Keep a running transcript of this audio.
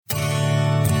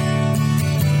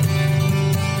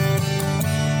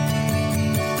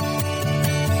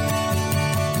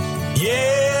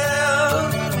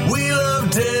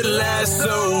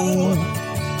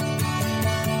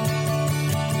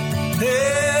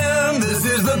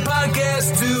is the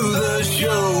podcast to the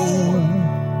show.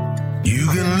 You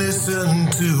can listen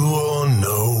to or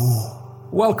no.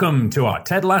 Welcome to our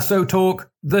Ted Lasso talk,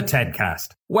 the Tedcast.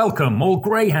 Welcome all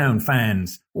Greyhound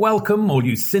fans. Welcome all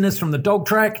you sinners from the dog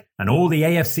track and all the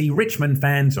AFC Richmond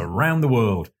fans around the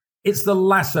world. It's the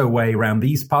Lasso way round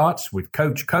these parts with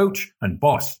Coach and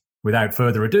Boss. Without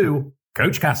further ado,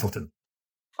 Coach Castleton.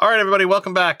 All right, everybody,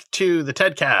 welcome back to the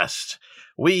Tedcast.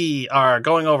 We are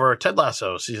going over Ted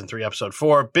Lasso, Season 3, Episode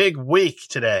 4. Big week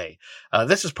today.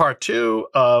 This is Part 2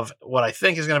 of what I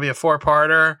think is going to be a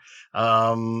four-parter.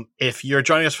 If you're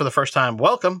joining us for the first time,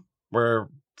 welcome. We're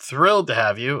thrilled to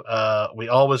have you. We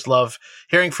always love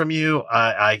hearing from you.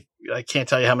 I can't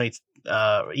tell you how many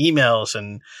emails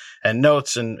and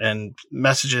notes and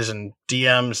messages and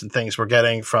DMs and things we're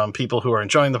getting from people who are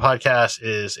enjoying the podcast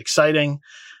is exciting.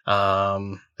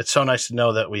 It's so nice to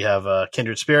know that we have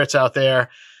kindred spirits out there.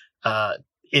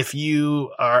 If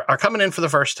you are coming in for the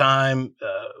first time,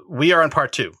 we are on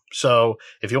Part 2. So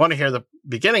if you want to hear the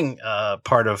beginning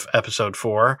part of Episode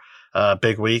 4,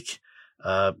 big week,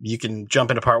 you can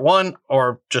jump into Part 1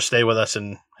 or just stay with us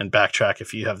and backtrack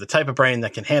if you have the type of brain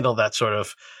that can handle that sort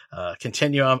of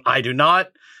continuum. I do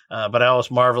not, but I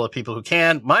always marvel at people who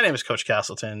can. My name is Coach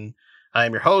Castleton. I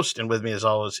am your host, and with me as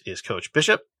always is Coach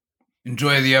Bishop.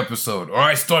 Enjoy the episode, or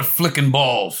I start flicking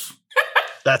balls.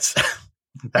 That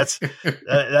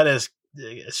is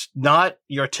it's not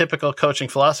your typical coaching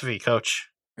philosophy, Coach.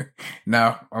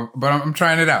 No, but I'm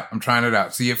trying it out.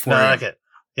 See it for you. I like it.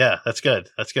 Yeah, that's good.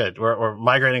 We're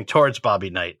migrating towards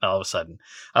Bobby Knight all of a sudden.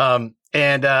 And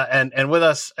with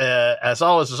us, as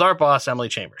always, is our boss, Emily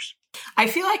Chambers. I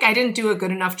feel like I didn't do a good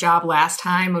enough job last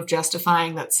time of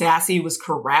justifying that Sassy was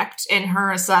correct in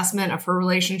her assessment of her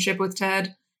relationship with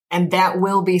Ted. And that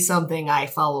will be something I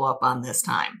follow up on this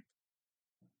time.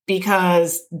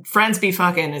 Because friends be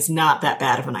fucking is not that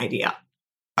bad of an idea.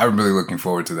 I'm really looking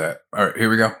forward to that. All right, here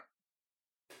we go.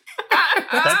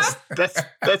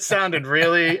 That sounded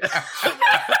really.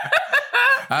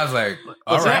 I was like,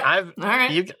 all right. All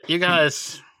right. You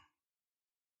guys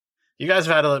have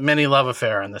had a mini love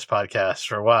affair on this podcast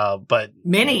for a while, but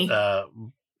Mini.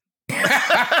 Come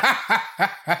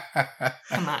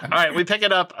on. All right, we pick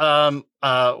it up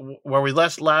where we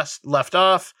last left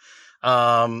off.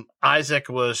 Isaac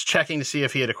was checking to see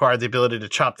if he had acquired the ability to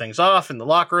chop things off in the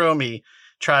locker room. He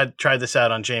tried this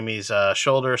out on Jamie's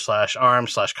shoulder / arm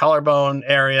 / collarbone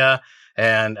area,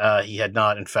 and he had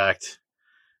not, in fact,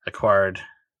 acquired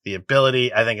the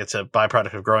ability. I think it's a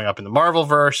byproduct of growing up in the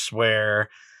Marvelverse, where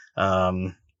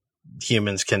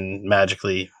humans can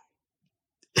magically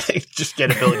just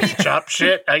get ability to chop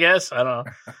shit, I guess. I don't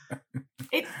know.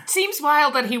 It seems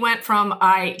wild that he went from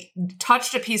I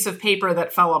touched a piece of paper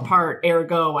that fell apart,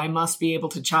 ergo I must be able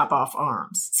to chop off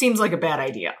arms. Seems like a bad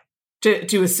idea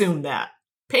to assume that.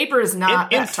 Paper is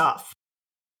not that tough.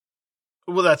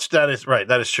 Well, that is right.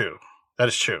 That is true.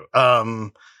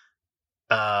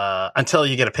 Until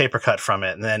you get a paper cut from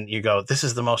it, and then you go, "This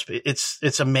is the most."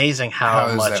 It's amazing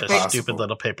how much a stupid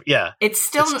little paper. Yeah, it's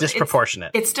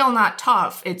disproportionate. It's still not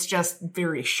tough. It's just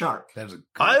very sharp.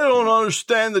 I don't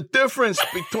understand the difference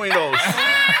between those.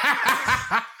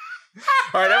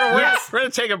 All right, everyone, we're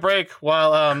going to take a break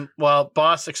while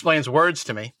Boss explains words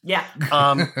to me. Yeah,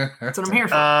 that's what I'm here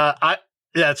for.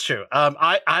 That's true.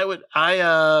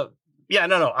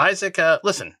 Isaac,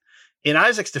 listen, in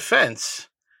Isaac's defense,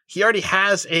 he already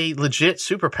has a legit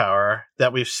superpower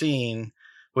that we've seen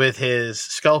with his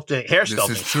hair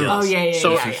sculpting skills. Oh, yeah.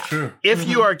 So this is true. If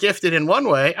you are gifted in one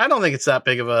way, I don't think it's that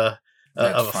big of a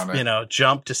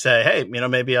jump to say, hey,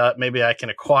 maybe I can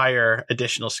acquire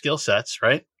additional skill sets,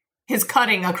 right? His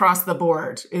cutting across the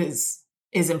board is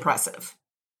impressive.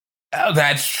 Oh,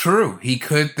 that's true. He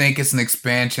could think it's an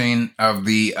expansion of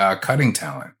the cutting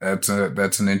talent. That's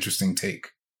an interesting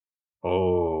take.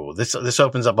 Oh, this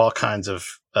opens up all kinds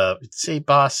of see,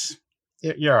 boss,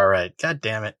 you're all right. God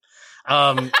damn it.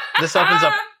 This opens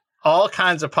up all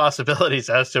kinds of possibilities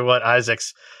as to what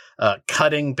Isaac's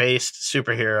cutting based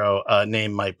superhero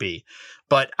name might be.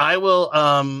 But I will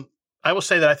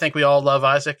say that I think we all love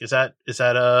Isaac. Is that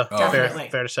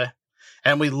fair to say?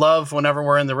 And we love whenever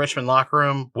we're in the Richmond locker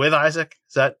room with Isaac.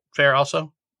 Is that fair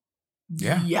also?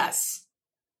 Yeah. Yes.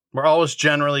 We're always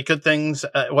generally good things,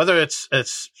 whether it's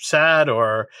sad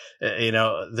or,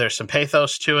 there's some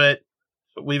pathos to it.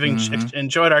 We've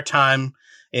enjoyed our time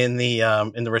in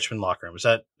the Richmond locker room. Is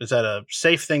that a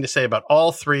safe thing to say about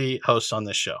all three hosts on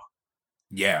this show?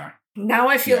 Yeah. Now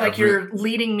I feel like you're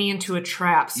leading me into a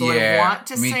trap, so I want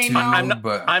to say too, no.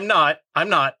 I'm not.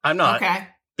 Okay.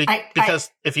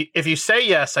 Because if you say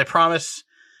yes, I promise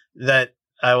that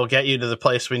I will get you to the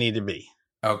place we need to be.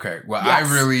 Okay. Well, Yes.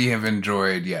 I really have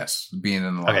enjoyed, being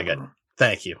in the Okay, library. good.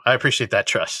 Thank you. I appreciate that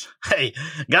trust. Hey,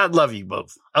 God love you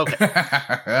both.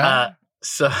 Okay.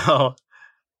 So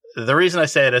the reason I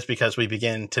say it is because we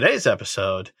begin today's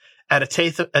episode at a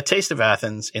taste of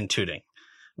Athens in Tooting,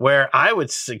 where I would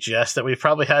suggest that we've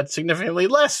probably had significantly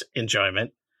less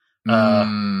enjoyment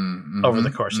over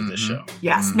the course of this show.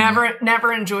 Yes,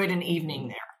 never enjoyed an evening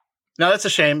there. Now, that's a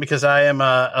shame because I am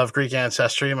of Greek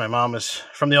ancestry. My mom is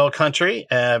from the old country.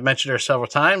 I've mentioned her several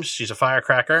times. She's a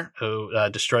firecracker who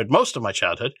destroyed most of my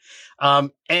childhood and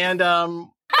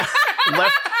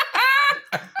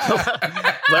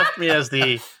left me as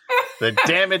the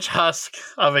damaged husk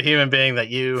of a human being that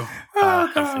you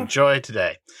have enjoyed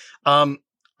today.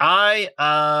 I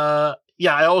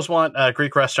always want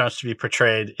Greek restaurants to be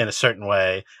portrayed in a certain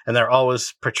way, and they're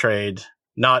always portrayed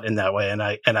not in that way. And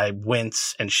I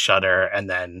wince and shudder and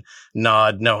then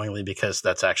nod knowingly because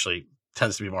that's actually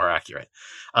tends to be more accurate.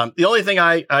 The only thing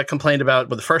I complained about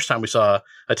the first time we saw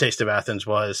A Taste of Athens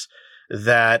was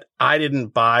that I didn't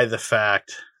buy the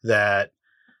fact that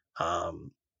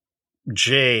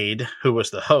Jade, who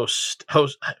was the host.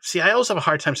 See, I always have a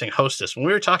hard time saying hostess. When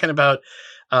we were talking about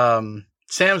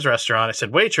Sam's restaurant, I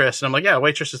said waitress, and I'm like, yeah,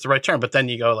 waitress is the right term. But then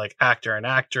you go like actor and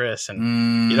actress,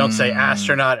 and you don't say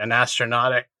astronaut and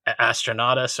astronautic,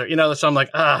 astronautess, or So I'm like,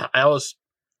 I always.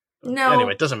 No.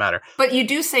 Anyway, it doesn't matter. But you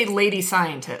do say lady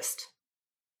scientist.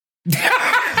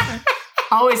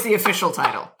 Always the official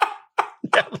title.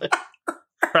 Yeah,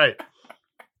 right.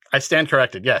 I stand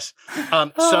corrected. Yes.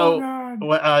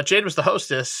 So Jade was the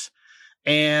hostess,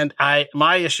 and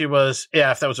my issue was,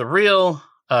 if that was a real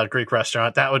Greek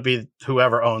restaurant, that would be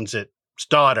whoever owns it's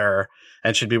daughter,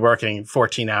 and she'd be working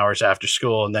 14 hours after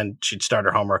school, and then she'd start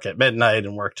her homework at midnight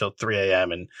and work till 3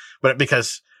 a.m. But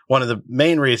because one of the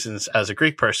main reasons as a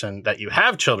Greek person that you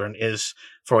have children is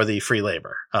for the free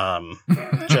labor.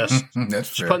 Just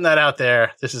putting that out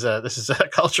there. This is a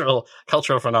cultural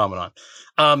phenomenon.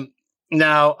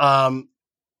 Now,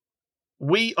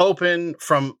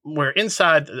 we're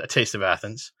inside A Taste of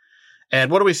Athens, and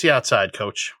what do we see outside,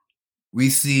 Coach? We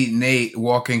see Nate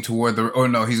walking toward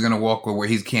he's going to walk where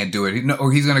he can't do it.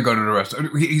 He's going to go to the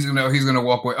restaurant. He's going to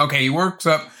walk away. Okay, he works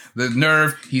up the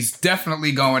nerve. He's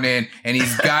definitely going in, and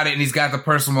he's got it, and he's got the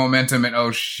personal momentum, and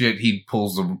oh shit, he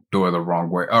pulls the door the wrong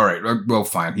way. All right, well,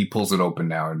 fine. He pulls it open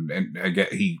now, and I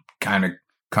get he kind of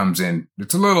comes in.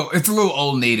 It's a little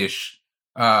old Nate-ish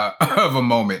of a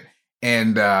moment,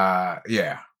 and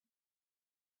yeah.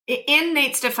 In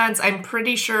Nate's defense, I'm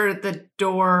pretty sure the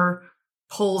door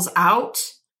pulls out.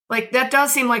 Like, that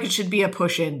does seem like it should be a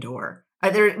push-in door.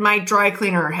 My dry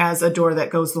cleaner has a door that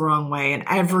goes the wrong way, and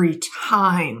every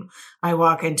time I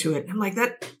walk into it, I'm like,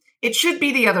 it should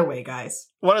be the other way, guys.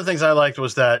 One of the things I liked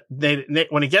was that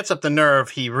Nate, when he gets up the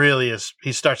nerve, he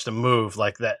starts to move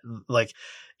like that. Like,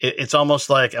 it's almost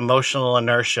like emotional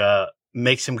inertia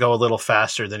makes him go a little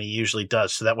faster than he usually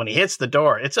does, so that when he hits the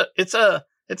door, it's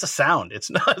a sound. It's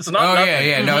not. Oh, nothing.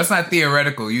 Yeah. No, it's not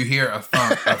theoretical. You hear a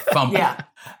thump. Yeah.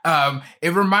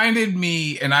 It reminded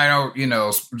me, and I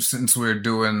don't, since we're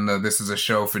doing this is a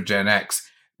show for Gen X,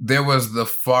 there was the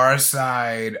Far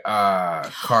Side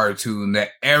cartoon that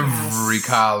every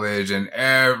college and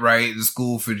the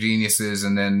School for Geniuses,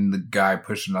 and then the guy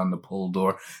pushing on the pull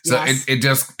door. So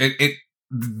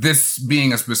this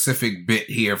being a specific bit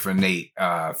here for Nate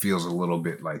feels a little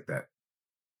bit like that.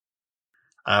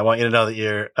 I want you to know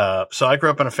that so I grew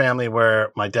up in a family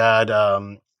where my dad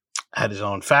had his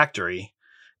own factory.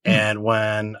 And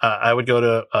when I would go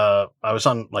to, I was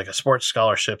on like a sports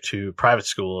scholarship to private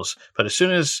schools, but as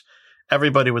soon as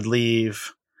everybody would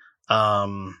leave, I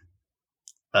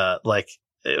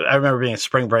remember being at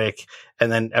spring break,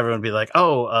 and then everyone would be like,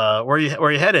 "Oh, where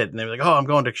are you headed?" And they'd be like, "Oh, I'm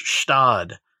going to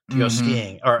Stad to go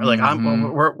skiing," or like,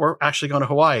 "We're actually going to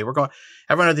Hawaii.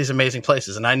 Everyone had these amazing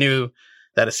places," and I knew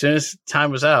that as soon as time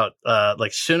was out,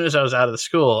 as soon as I was out of the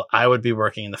school, I would be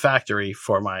working in the factory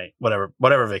for my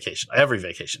whatever vacation, every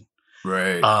vacation.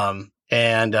 Right.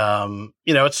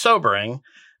 It's sobering,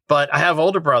 but I have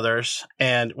older brothers.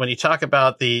 And when you talk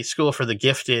about the School for the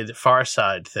Gifted Far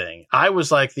Side thing, I was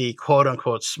like the quote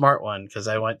unquote smart one because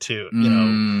I went to,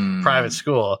 private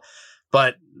school,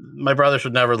 but my brothers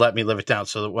would never let me live it down.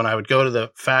 So that when I would go to the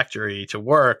factory to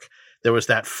work, there was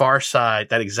that Far Side,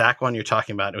 that exact one you're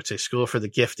talking about. It would say School for the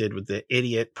Gifted with the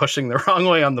idiot pushing the wrong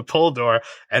way on the pull door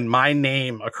and my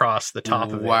name across the top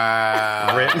of it.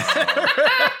 Wow. Written.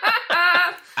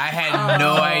 I had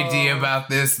no idea about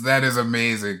this. That is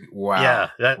amazing. Wow. Yeah,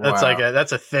 that's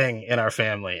that's a thing in our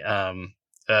family.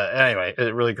 Anyway,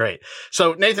 really great.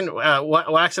 So Nathan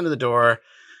walks into the door.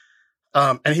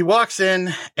 And he walks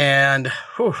in and,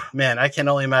 whew, man, I can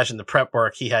only imagine the prep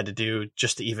work he had to do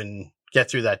just to even get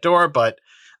through that door. But,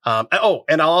 and I'll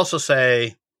also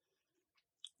say,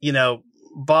 you know,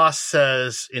 Boss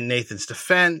says in Nathan's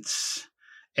defense,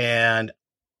 and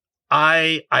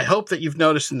I hope that you've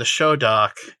noticed in the show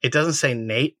doc, it doesn't say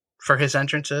Nate for his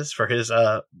entrances, for his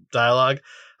dialogue.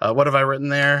 What have I written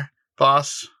there,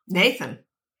 Boss? Nathan.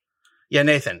 Yeah,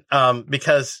 Nathan.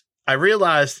 Because I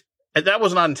realized that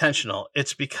was not intentional.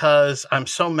 It's because I'm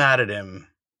so mad at him.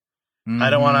 I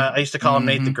don't want to. I used to call him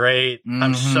Nate the Great.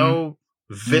 I'm so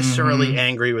viscerally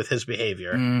angry with his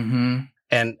behavior.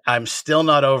 And I'm still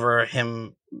not over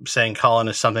him saying Colin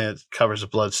is something that covers a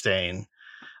blood stain.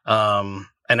 And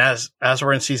as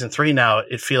we're in season 3 now,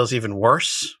 it feels even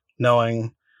worse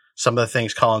knowing some of the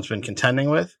things Colin's been contending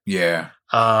with. Yeah.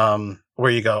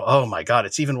 Where you go, oh my God,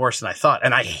 it's even worse than I thought.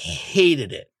 And I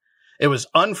hated it. It was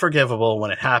unforgivable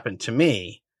when it happened to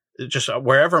me, just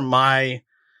wherever my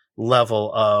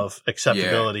level of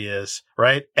acceptability is,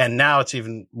 right? And now it's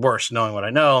even worse knowing what I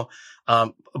know.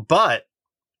 But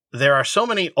there are so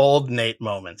many old Nate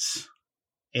moments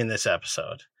in this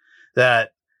episode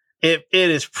that it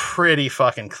is pretty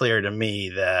fucking clear to me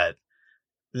that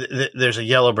there's a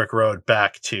yellow brick road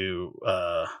back to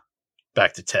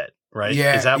Ted, right?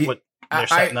 Yeah. Is that what they're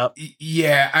setting up?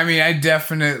 Yeah, I mean, I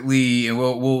definitely, and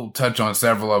we'll touch on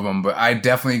several of them, but I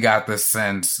definitely got the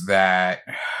sense that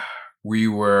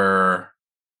there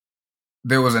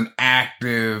was an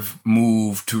active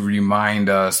move to remind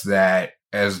us that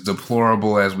as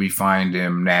deplorable as we find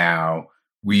him now,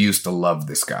 we used to love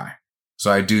this guy.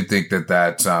 So I do think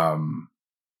that's, yeah.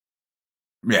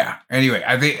 Anyway,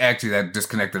 I think actually that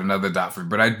disconnected another dot for me,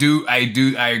 but I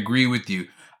agree with you.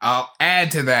 I'll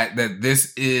add to that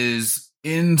this is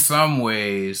in some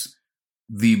ways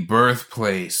the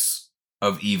birthplace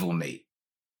of evil Nate.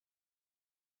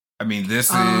 I mean, this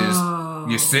is,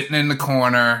 you're sitting in the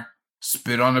corner,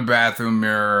 spit on the bathroom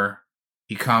mirror.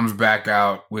 He comes back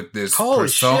out with this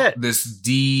this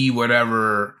D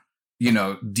whatever,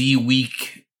 D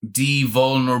weak, D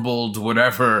vulnerable to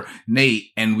whatever Nate,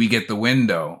 and we get the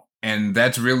window. And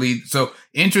that's really, so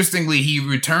interestingly, he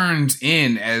returns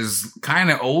in as kind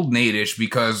of old Nate-ish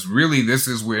because really this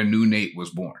is where new Nate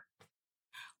was born.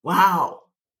 Wow.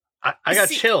 I got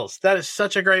chills. That is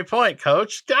such a great point,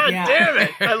 Coach. God damn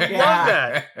it. I love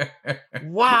that.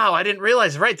 Wow. I didn't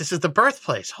realize, right, this is the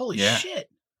birthplace. Holy shit.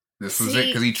 This was it,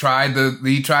 because he tried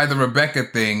the Rebecca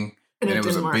thing, and it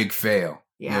was a big fail.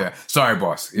 Yeah. Sorry,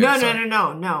 boss. No.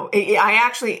 I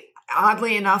actually,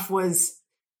 oddly enough, was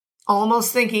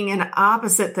almost thinking an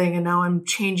opposite thing, and now I'm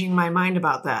changing my mind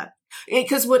about that.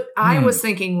 Because what I was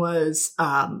thinking was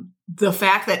the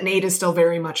fact that Nate is still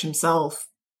very much himself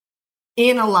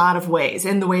in a lot of ways,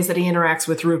 in the ways that he interacts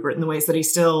with Rupert, in the ways that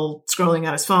he's still scrolling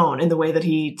on his phone, in the way that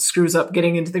he screws up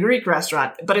getting into the Greek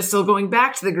restaurant, but is still going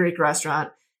back to the Greek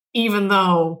restaurant, even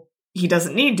though he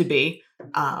doesn't need to be.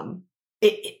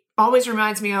 It always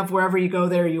reminds me of wherever you go,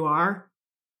 there you are.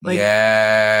 Like,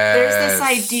 there's this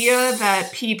idea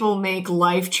that people make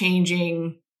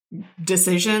life-changing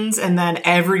decisions and then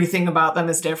everything about them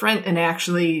is different, and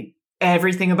actually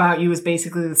everything about you is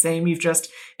basically the same. You've just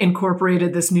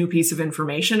incorporated this new piece of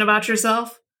information about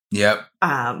yourself. Yep.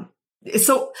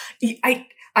 So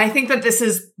I think that this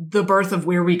is the birth of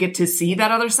where we get to see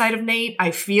that other side of Nate. I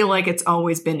feel like it's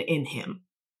always been in him.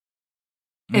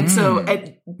 And so,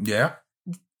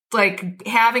 like,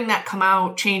 having that come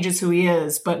out changes who he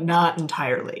is, but not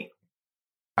entirely.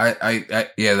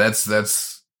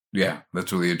 That's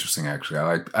really interesting,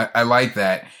 actually. I like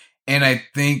that. And I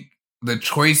think the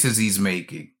choices he's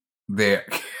making there.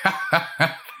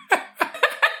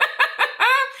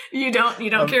 You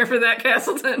don't care for that,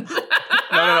 Castleton?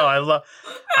 No.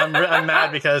 I'm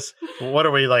mad because what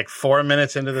are we, like 4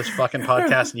 minutes into this fucking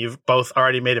podcast and you've both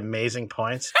already made amazing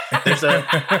points. There's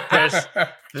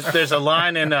a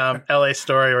line in LA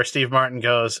Story where Steve Martin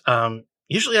goes,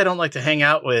 usually I don't like to hang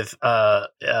out with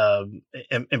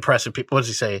impressive people. What does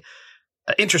he say?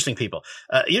 Interesting people.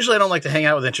 Usually I don't like to hang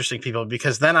out with interesting people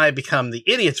because then I become the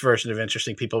idiot's version of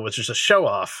interesting people, which is a show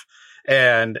off.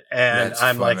 And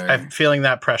I'm funny. I'm feeling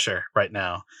that pressure right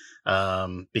now.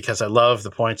 Because I love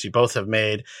the points you both have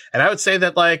made. And I would say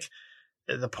that, like,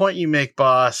 the point you make,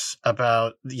 boss,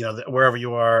 about, wherever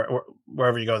you are, or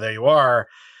wherever you go, there you are.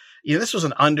 This was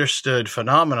an understood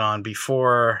phenomenon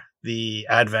before the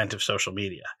advent of social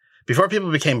media, before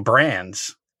people became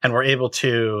brands and were able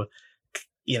to,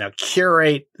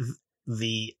 curate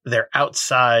their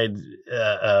outside,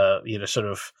 sort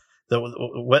of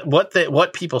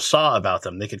what people saw about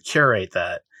them. They could curate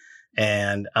that.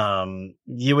 And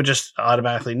you would just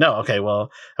automatically know, okay, well,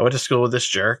 I went to school with this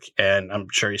jerk, and I'm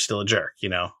sure he's still a jerk,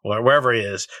 wherever he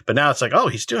is. But now it's like, oh,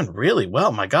 he's doing really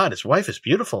well. My God, his wife is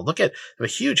beautiful. Look at a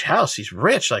huge house. He's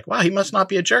rich. Like, wow, he must not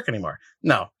be a jerk anymore.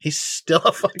 No, he's still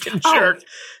a fucking jerk.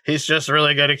 He's just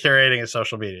really good at curating his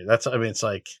social media. It's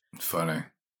like funny.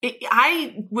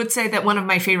 I would say that one of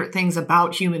my favorite things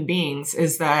about human beings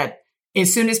is that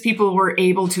as soon as people were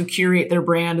able to curate their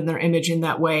brand and their image in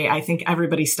that way, I think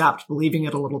everybody stopped believing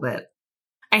it a little bit.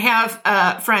 I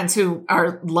have friends who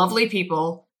are lovely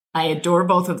people. I adore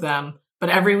both of them. But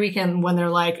every weekend when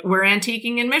they're like, we're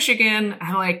antiquing in Michigan,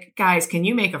 I'm like, guys, can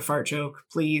you make a fart joke,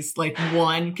 please? Like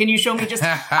one. Can you show me just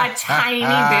a tiny bit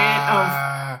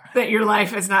of that your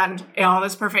life is not all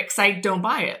this perfect? Because I don't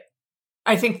buy it.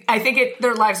 I think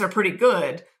their lives are pretty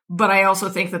good, but I also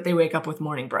think that they wake up with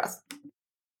morning breath.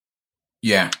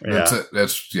 Yeah, that's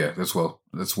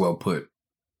well put.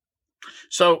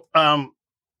 So,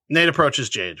 Nate approaches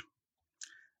Jade.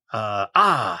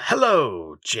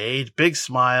 Hello, Jade. Big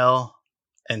smile.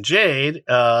 And Jade,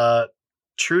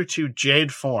 true to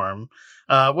Jade form,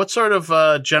 what sort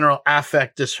of general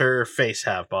affect does her face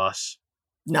have, boss?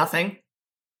 Nothing.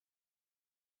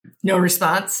 No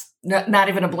response. Not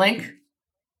even a blink.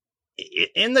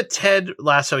 In the Ted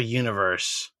Lasso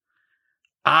universe,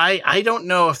 I don't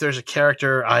know if there's a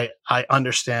character I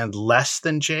understand less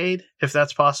than Jade, if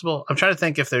that's possible. I'm trying to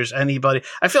think if there's anybody.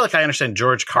 I feel like I understand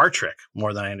George Cartrick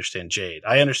more than I understand Jade.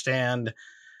 I understand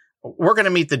we're going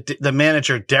to meet the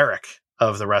manager, Derek,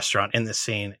 of the restaurant in this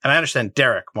scene. And I understand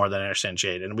Derek more than I understand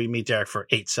Jade. And we meet Derek for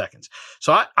 8 seconds.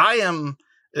 So I am,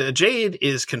 Jade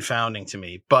is confounding to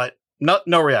me, but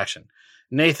no reaction.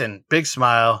 Nathan, big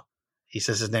smile. He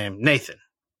says his name, Nathan.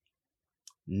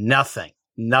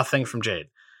 Nothing from Jade.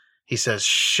 He says,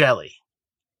 Shelly.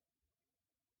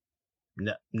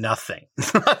 Nothing.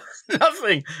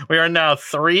 Nothing. We are now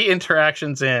 3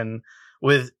 interactions in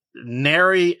with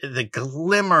nary the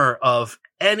glimmer of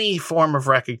any form of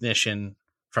recognition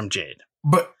from Jade.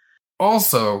 But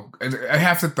also, I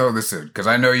have to throw this in because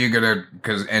I know you're gonna,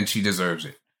 and she deserves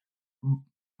it.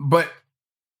 But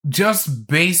just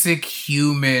basic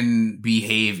human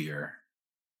behavior.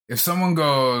 If someone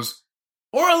goes,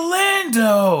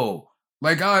 Orlando,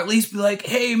 like, I'll at least be like,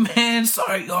 hey, man,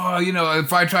 sorry. Oh,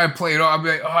 if I try to play it off, I'll be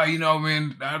like, oh,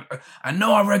 man, I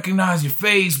know I recognize your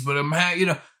face, but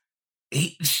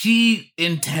she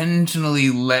intentionally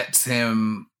lets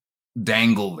him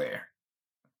dangle there.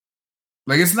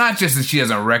 Like, it's not just that she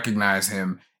doesn't recognize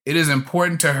him. It is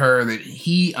important to her that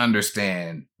he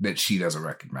understand that she doesn't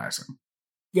recognize him.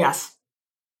 Yes.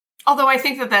 Although I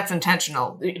think that that's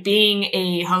intentional. Being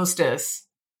a hostess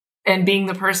and being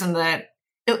the person that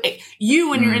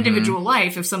you in your individual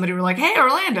life, if somebody were like, hey,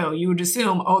 Orlando, you would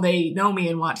assume, oh, they know me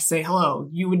and want to say hello.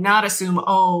 You would not assume,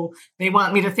 oh, they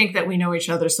want me to think that we know each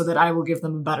other so that I will give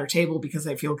them a better table because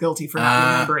I feel guilty for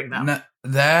not remembering them.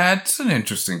 That's an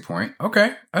interesting point.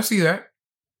 Okay, I see that.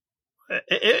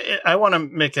 I want to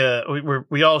make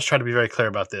we always try to be very clear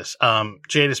about this.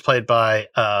 Jade is played by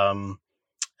an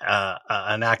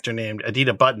actor named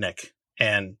Adita Budnick,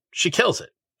 and she kills it.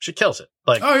 She kills it.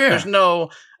 Like, oh, yeah. There's no,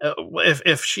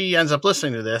 if she ends up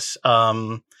listening to this,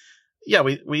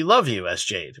 we love you as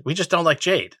Jade. We just don't like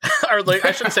Jade. Or like,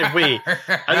 I shouldn't say we.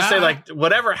 I just say like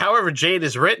however Jade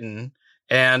is written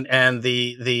and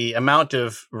the amount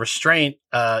of restraint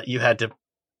you had to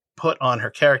put on her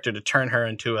character to turn her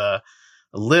into a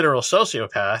literal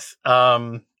sociopath.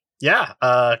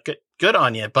 Good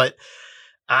on you. But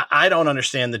I don't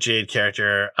understand the Jade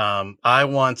character. I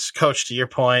once, Coach, to your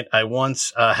point, I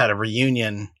once had a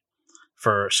reunion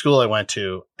for school I went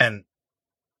to, and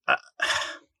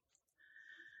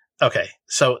okay,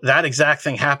 so that exact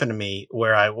thing happened to me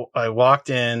where I walked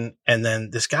in, and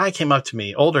then this guy came up to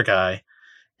me, older guy,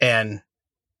 and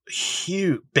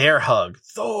huge bear hug.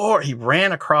 Thor, he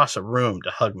ran across a room to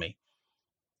hug me,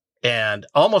 and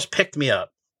almost picked me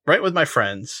up right with my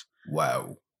friends.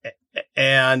 Wow,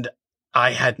 and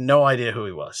I had no idea who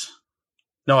he was.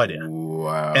 No idea.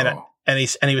 Wow. And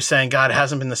he was saying, God, it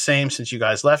hasn't been the same since you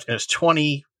guys left. And it was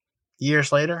 20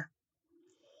 years later.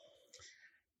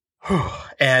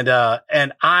 And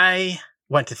I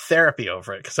went to therapy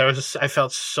over it because I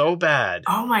felt so bad.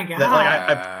 Oh my God.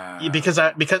 That, because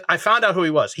I found out who he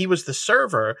was. He was the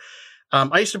server.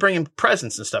 I used to bring him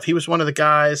presents and stuff. He was one of the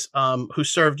guys who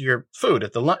served your food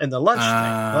at lunch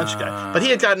guy. But he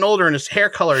had gotten older and his hair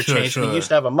color had changed. Sure. And he used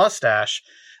to have a mustache,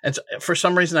 and so, for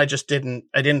some reason I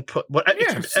didn't put.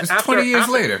 It's 20 years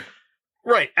later,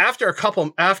 right? After a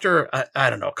couple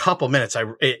minutes,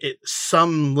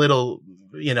 some little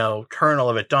kernel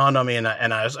of it dawned on me, and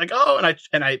I was like, oh,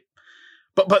 and I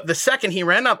But the second he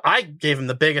ran up, I gave him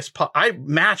the biggest I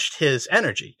matched his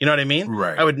energy. You know what I mean?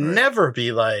 Right. I would never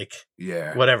be like,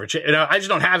 yeah, whatever. You know, I just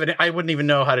don't have it. I wouldn't even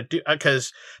know how to do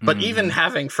but even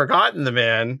having forgotten the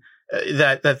man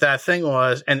that thing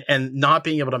was, and not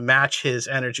being able to match his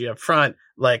energy up front,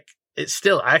 like it's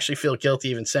still, I actually feel guilty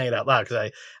even saying it out loud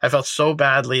because I felt so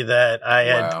badly that I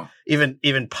had even,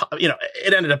 you know,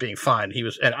 it ended up being fine. He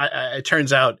was, and it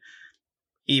turns out,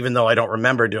 even though I don't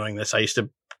remember doing this, I used to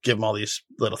give him all these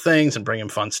little things and bring him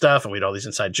fun stuff, and we had all these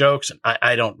inside jokes, and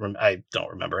I don't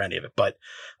remember any of it, but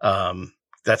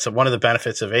that's one of the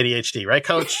benefits of ADHD, right,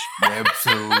 Coach?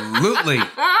 Absolutely.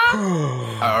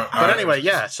 But anyway,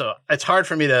 yeah. So it's hard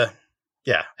for me to.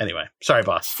 Yeah. Anyway, sorry,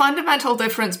 boss. Fundamental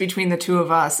difference between the two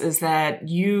of us is that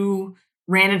you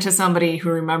ran into somebody who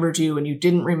remembered you and you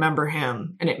didn't remember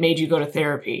him, and it made you go to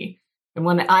therapy. And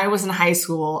when I was in high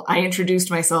school, I introduced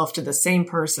myself to the same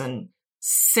person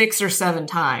 6 or 7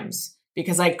 times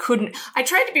because I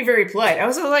tried to be very polite. I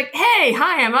was like, hey,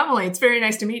 hi, I'm Emily. It's very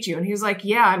nice to meet you. And he was like,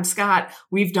 yeah, I'm Scott.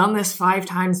 We've done this 5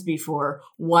 times before.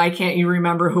 Why can't you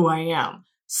remember who I am?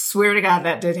 Swear to God,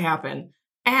 that did happen.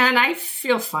 And I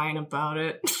feel fine about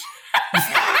it.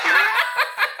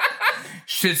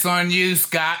 Shit's on you,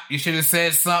 Scott. You should have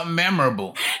said something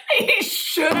memorable. He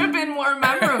should have been more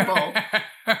memorable.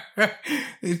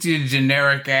 It's your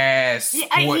generic ass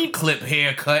clip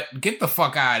haircut. Get the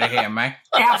fuck out of here, man.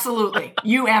 Absolutely.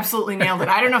 You absolutely nailed it.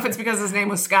 I don't know if it's because his name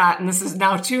was Scott, and this is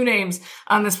now 2 names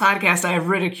on this podcast I have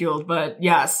ridiculed, but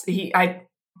yes,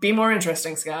 be more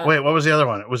interesting, Scott. Wait, what was the other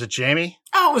one? Was it Jamie?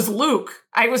 Oh, it was Luke.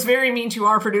 I was very mean to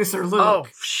our producer, Luke. Oh,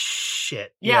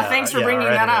 shit. Yeah, thanks for bringing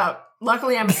that up.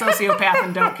 Luckily, I'm a sociopath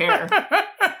and don't care.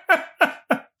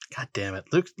 God damn it,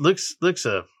 Luke's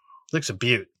a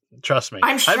beaut. Trust me.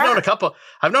 I'm sure. I've known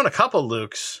a couple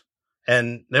Lukes,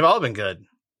 and they've all been good.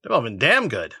 They've all been damn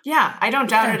good. Yeah, I don't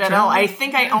doubt it at all. I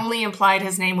think I only implied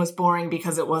his name was boring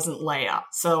because it wasn't Leia.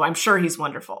 So I'm sure he's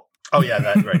wonderful. Oh yeah,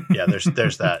 that right. Yeah,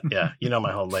 there's that. Yeah, you know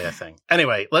my whole Leia thing.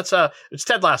 Anyway, let's it's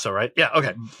Ted Lasso, right? Yeah,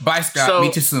 okay. Bye, Scott.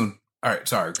 Meet you soon. All right,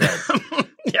 sorry. Go ahead.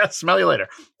 Yeah, smell you later.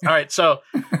 All right, so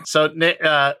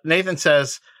Nathan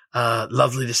says,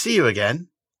 "Lovely to see you again,"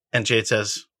 and Jade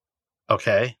says,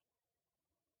 "Okay."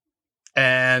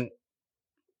 And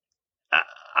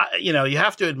you know, you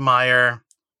have to admire.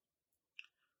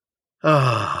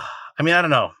 I mean, I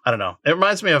don't know. It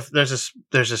reminds me of there's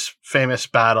this famous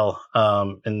battle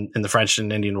in the French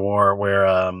and Indian War where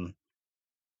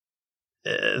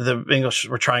the English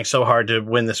were trying so hard to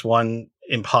win this one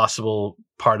impossible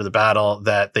part of the battle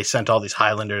that they sent all these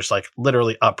Highlanders like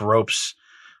literally up ropes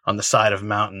on the side of a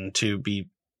mountain to be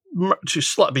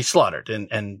slaughtered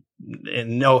and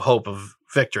no hope of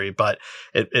victory, but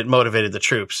it motivated the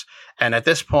troops. And at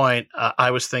this point,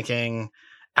 I was thinking,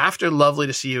 after lovely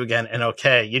to see you again and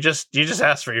okay, you just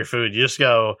ask for your food. You just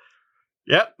go,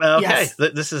 yep, okay, yes.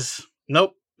 This is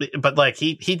nope. But like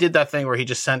he did that thing where he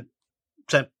just sent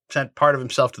part of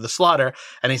himself to the slaughter,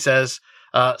 and he says,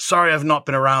 sorry, I've not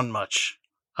been around much.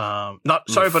 Sorry,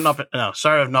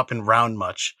 I've not been around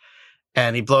much.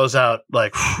 And he blows out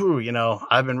like, whew, you know,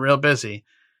 I've been real busy.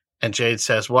 And Jade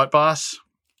says, what, boss?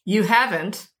 You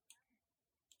haven't.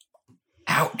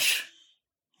 Ouch.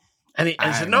 And he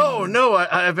said, no,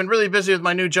 I've been really busy with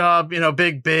my new job, you know,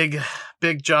 big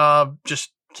job,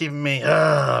 just keeping me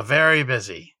very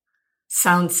busy.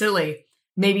 Sounds silly.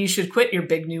 Maybe you should quit your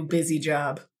big new busy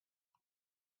job.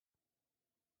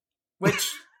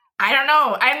 Which, I don't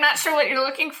know. I'm not sure what you're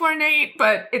looking for, Nate,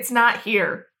 but it's not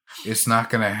here. It's not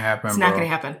going to happen, It's not going to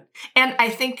happen. And I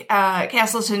think,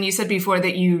 Castleton, you said before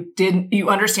that you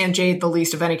understand Jade the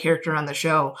least of any character on the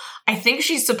show. I think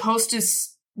she's supposed to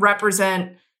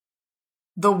represent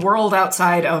the world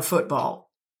outside of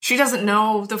football. She doesn't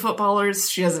know the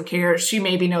footballers. She doesn't care. She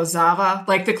maybe knows Zava.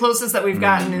 Like the closest that we've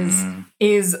gotten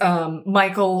is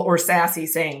Michael or Sassy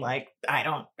saying like, I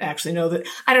don't actually know that.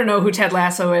 I don't know who Ted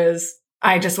Lasso is.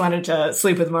 I just wanted to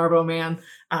sleep with Marbo Man.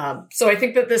 So I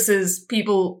think that this is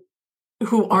people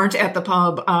who aren't at the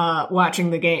pub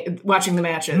watching the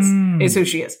matches is who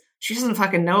she is. She doesn't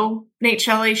fucking know Nate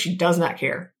Shelley. She does not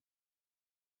care.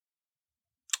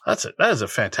 That's it. That is a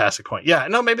fantastic point. Yeah,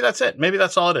 no, maybe that's it. Maybe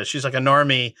that's all it is. She's like a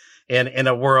normie in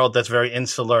a world that's very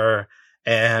insular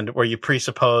and where you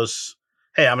presuppose,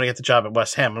 hey, I'm going to get the job at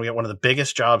West Ham. I'm going to get one of the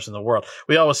biggest jobs in the world.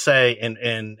 We always say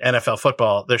in NFL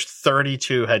football, there's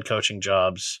 32 head coaching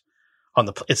jobs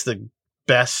it's the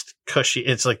best cushy.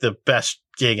 It's like the best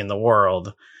gig in the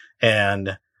world.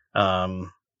 And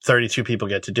 32 people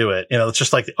get to do it. You know, it's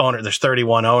just like the owner. There's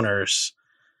 31 owners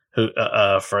who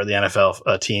for the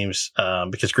NFL teams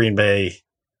because Green Bay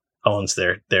owns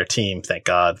their team. Thank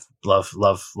God. Love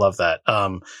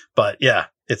that. But yeah,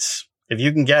 it's, if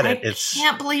you can get it, it's. I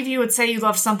can't believe you would say you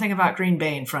love something about Green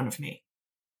Bay in front of me.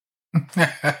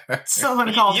 So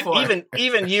uncalled for.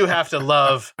 Even you have to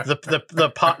love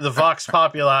the Vox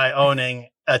Populi owning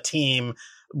a team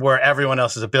where everyone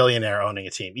else is a billionaire owning a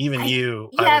team. Even I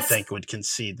would think, would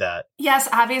concede that. Yes,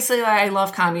 obviously I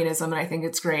love communism and I think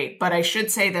it's great. But I should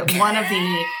say that one of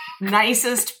the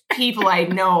nicest people I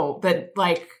know, that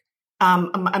like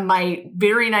my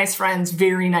very nice friend's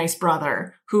very nice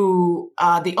brother, who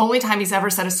the only time he's ever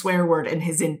said a swear word in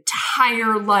his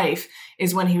entire life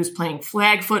is when he was playing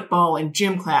flag football in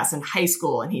gym class in high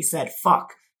school, and he said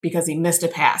fuck because he missed a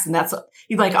pass. And that's,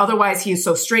 he like, otherwise he is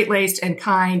so straight-laced and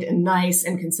kind and nice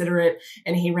and considerate.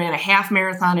 And he ran a half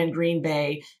marathon in Green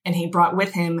Bay, and he brought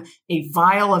with him a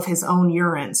vial of his own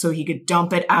urine so he could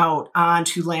dump it out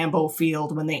onto Lambeau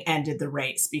Field when they ended the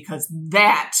race, because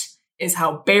that is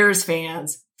how Bears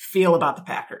fans feel about the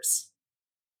Packers.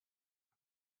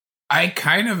 I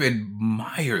kind of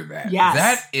admire that. Yes.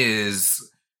 That is...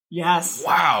 Yes.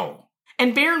 Wow.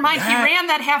 And bear in mind, he ran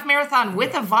that half marathon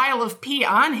with a vial of pee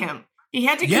on him. He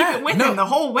had to keep it with him the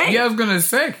whole way. Yeah, I was going to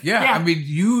say, I mean,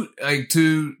 you, like,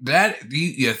 to that,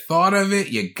 you thought of it,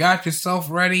 you got yourself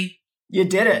ready. You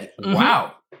did it. Mm-hmm.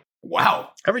 Wow.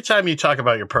 Every time you talk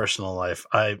about your personal life,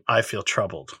 I feel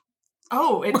troubled.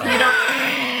 Oh, you're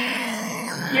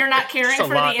not caring for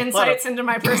the insights into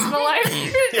my personal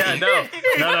life? Yeah, no.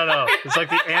 It's like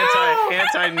the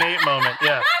anti-Nate moment.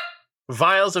 Yeah.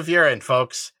 Vials of urine,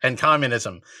 folks, and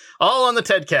communism. All on the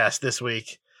TEDcast this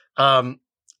week.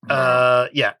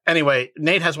 Anyway,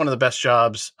 Nate has one of the best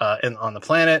jobs on the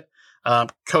planet.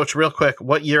 Coach, real quick,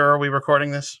 what year are we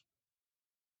recording this?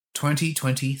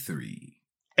 2023.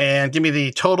 And give me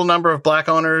the total number of black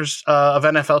owners of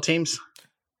NFL teams.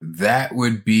 That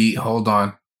would be, hold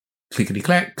on.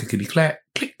 Clickety-clack, clickety-clack,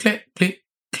 click, click, click,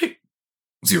 click.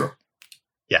 0.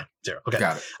 Yeah, 0. Okay.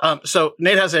 Got it. So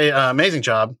Nate has an amazing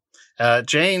job.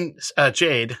 Jade, not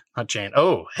Jane.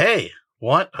 Oh, hey,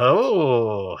 what?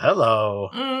 Oh, hello.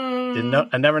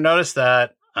 I never noticed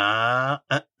that. I'll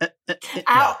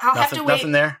have to wait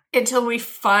there until we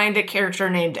find a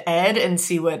character named Ed and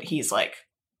see what he's like.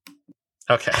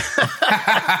 Okay.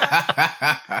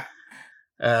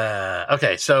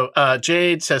 Okay. So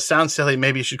Jade says, "Sounds silly.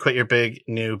 Maybe you should quit your big,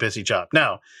 new, busy job."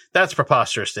 No, that's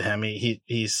preposterous to him.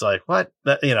 He's like, what?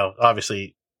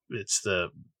 Obviously,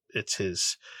 it's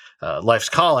his life's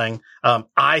calling.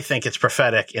 I think it's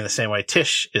prophetic in the same way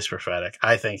Tish is prophetic.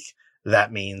 I think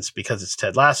that means because it's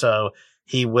Ted Lasso,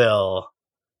 he will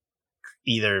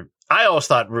either. I always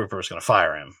thought Rupert was going to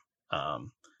fire him,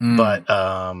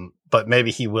 but maybe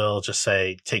he will just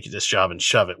say, "Take this job and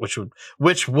shove it,"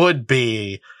 which would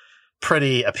be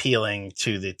pretty appealing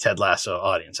to the Ted Lasso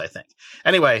audience, I think.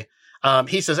 Anyway,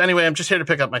 he says, "Anyway, I'm just here to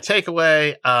pick up my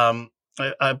takeaway.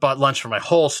 I bought lunch for my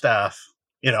whole staff.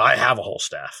 I have a whole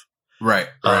staff." Right.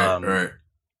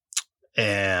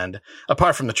 And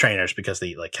apart from the trainers, because they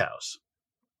eat like cows.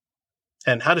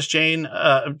 And how does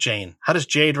how does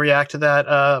Jade react to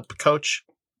that, Coach?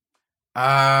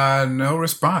 No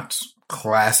response.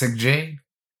 Classic Jade.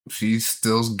 She's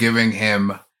still giving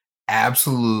him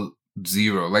absolute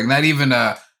 0. Like, not even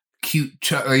a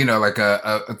cute, like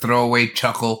a throwaway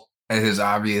chuckle at his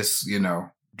obvious,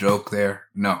 joke there.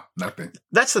 No, nothing.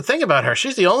 That's the thing about her.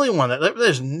 She's the only one that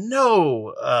there's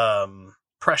no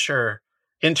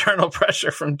internal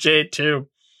pressure from Jade to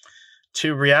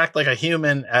react like a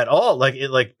human at all.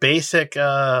 Like basic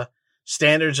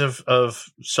standards of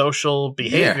social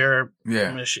behavior. Yeah.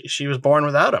 I mean, she was born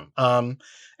without him.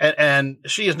 And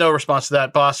she has no response to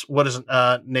that. Boss, what does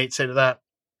Nate say to that?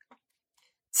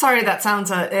 Sorry, that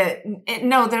sounds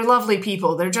no, they're lovely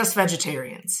people. They're just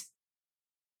vegetarians.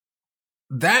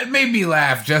 That made me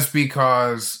laugh just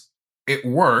because it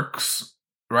works,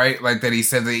 right? Like that he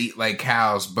said they eat like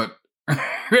cows, but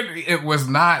it was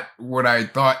not what I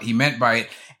thought he meant by it.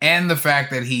 And the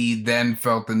fact that he then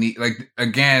felt the need, like,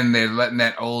 again, they're letting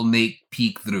that old Nate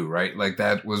peek through, right? Like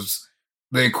that was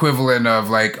the equivalent of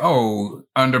like, oh,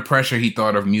 under pressure, he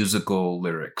thought of musical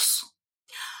lyrics.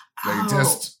 Like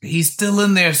he's still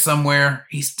in there somewhere.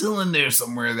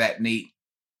 That Nate.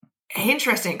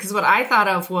 Interesting, because what I thought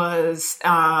of was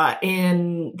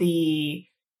in the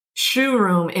shoe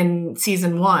room in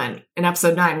season 1, in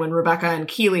episode 9, when Rebecca and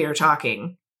Keely are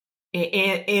talking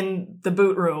in the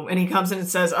boot room, and he comes in and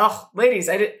says, "Oh, ladies,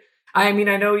 I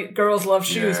know girls love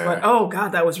shoes, but oh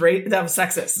god, that was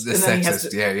sexist." The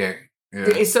sexist,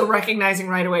 yeah. So recognizing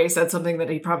right away he said something that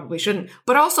he probably shouldn't,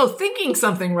 but also thinking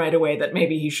something right away that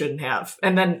maybe he shouldn't have,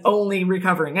 and then only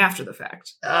recovering after the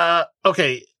fact.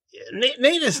 Okay.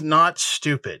 Nate is not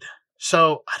stupid.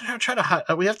 So I don't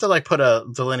know, we have to like put a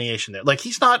delineation there. Like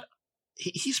he's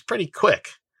pretty quick,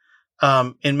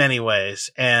 in many ways.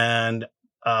 And,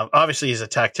 obviously he's a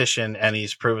tactician and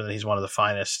he's proven that he's one of the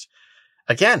finest.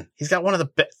 Again, he's got one of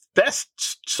the best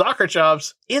soccer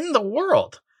jobs in the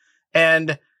world.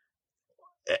 And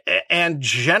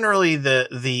generally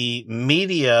the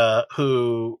media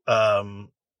who,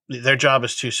 their job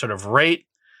is to sort of rate,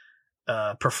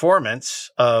 performance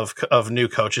of new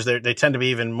coaches. They tend to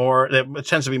be there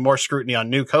tends to be more scrutiny on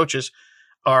new coaches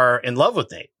are in love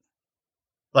with Nate.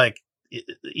 Like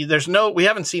we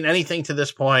haven't seen anything to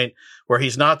this point where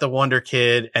he's not the wonder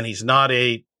kid and he's not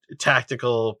a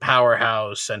tactical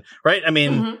powerhouse. And right. I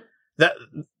mean,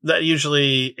 that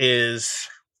usually is.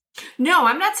 No,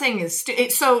 I'm not saying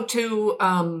so to,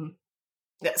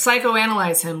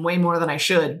 psychoanalyze him way more than I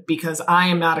should because I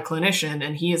am not a clinician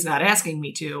and he is not asking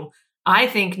me to. I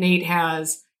think Nate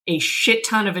has a shit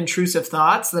ton of intrusive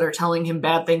thoughts that are telling him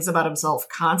bad things about himself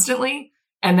constantly.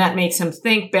 And that makes him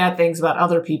think bad things about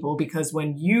other people because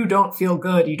when you don't feel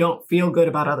good, you don't feel good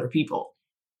about other people.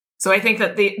 So I think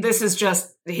that this is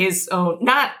just his own,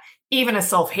 not even a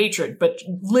self-hatred, but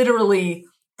literally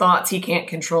thoughts he can't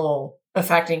control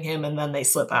affecting him and then they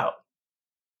slip out.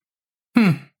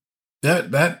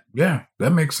 That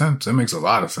makes sense. That makes a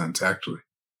lot of sense, actually.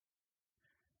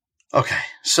 Okay.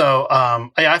 So,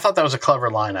 I thought that was a clever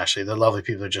line, actually. The lovely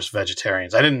people are just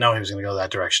vegetarians. I didn't know he was going to go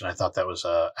that direction. I thought that was,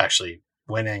 actually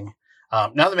winning.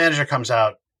 Now the manager comes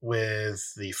out with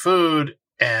the food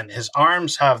and his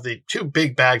arms have the 2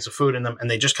 big bags of food in them and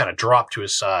they just kind of drop to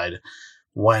his side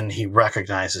when he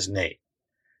recognizes Nate.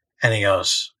 And he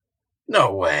goes,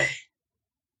 "No way."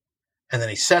 And then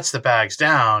he sets the bags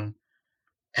down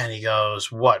and he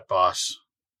goes, "What, boss?"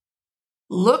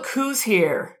 "Look who's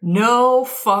here. No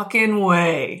fucking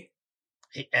way."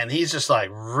 And he's just like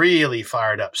really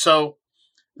fired up. So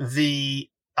the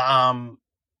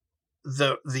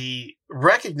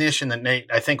recognition that Nate,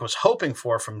 I think, was hoping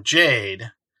for from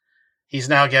Jade, he's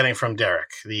now getting from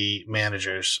Derek, the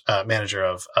manager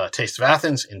of Taste of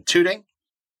Athens in Tooting.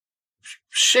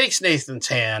 Shakes Nathan's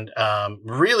hand,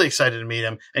 really excited to meet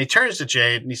him. And he turns to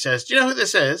Jade and he says, "Do you know who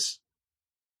this is?"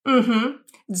 Mm-hmm.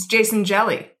 It's Jason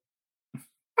Jelly.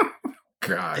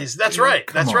 God. That's right.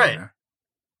 That's on, right. Man.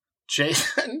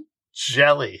 Jason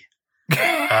Jelly.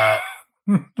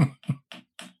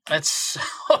 That's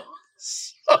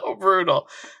so brutal.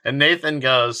 And Nathan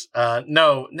goes,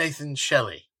 "No, Nathan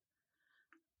Shelley."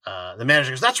 The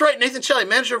manager goes, "That's right, Nathan Shelley,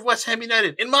 manager of West Ham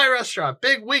United, in my restaurant.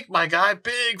 Big week, my guy.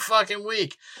 Big fucking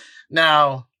week."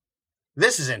 Now,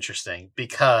 this is interesting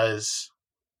because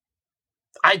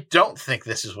I don't think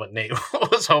this is what Nate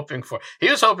was hoping for. He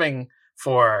was hoping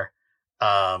for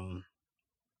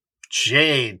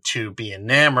Jade to be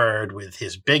enamored with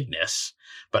his bigness,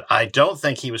 but I don't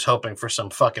think he was hoping for some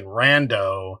fucking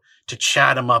rando to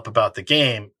chat him up about the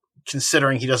game,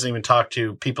 considering he doesn't even talk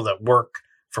to people that work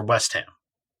for West Ham.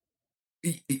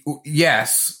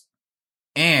 Yes.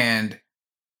 And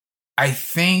I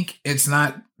think it's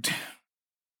not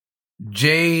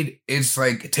Jade. It's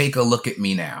like, take a look at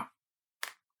me now.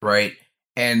 Right.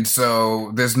 And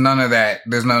so there's none of that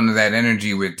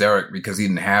energy with Derek because he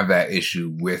didn't have that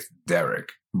issue with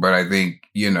Derek. But I think,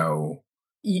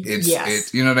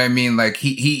 it's you know what I mean? Like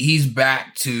he's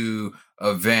back to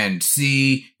avenge.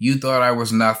 See, you thought I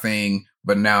was nothing,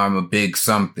 but now I'm a big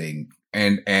something.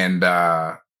 And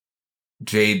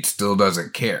Jade still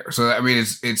doesn't care. So I mean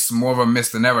it's more of a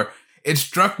miss than ever. It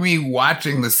struck me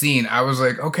watching the scene. I was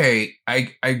like, okay,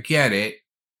 I get it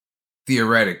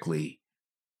theoretically.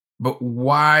 But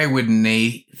why would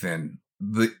Nathan,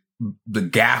 the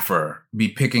gaffer, be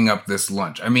picking up this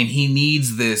lunch? I mean, he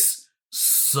needs this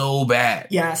so bad.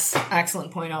 Yes,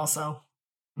 excellent point also.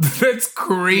 That's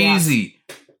crazy.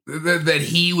 Yes. That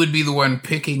he would be the one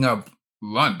picking up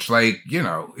lunch. Like,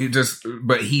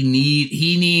 but he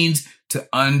needs to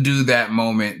undo that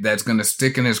moment that's going to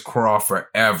stick in his craw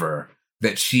forever,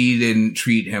 that she didn't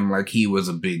treat him like he was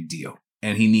a big deal.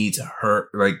 And he needs her,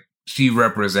 like, she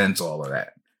represents all of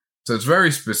that. So it's very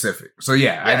specific. So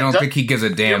yeah, I don't think he gives a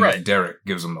damn that Derek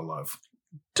gives him the love.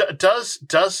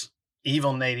 Does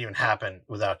evil Nate even happen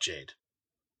without Jade?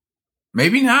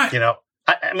 Maybe not.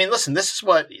 I mean, listen, this is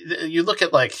what you look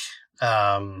at, like,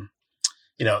 incel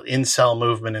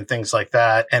movement and things like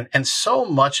that. And so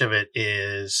much of it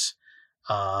is,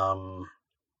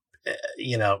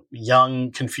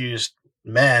 young, confused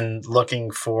men looking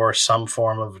for some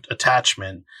form of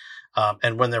attachment.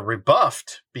 And when they're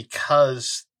rebuffed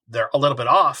because they're a little bit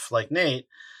off, like Nate,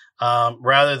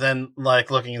 rather than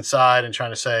like looking inside and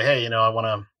trying to say, "Hey, I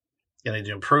want I need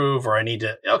to improve, or I need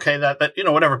to, okay, that,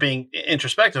 whatever, being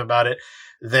introspective about it,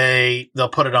 they'll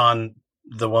put it on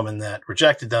the woman that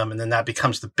rejected them. And then that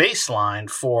becomes the baseline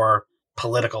for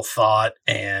political thought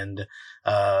and,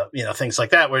 things like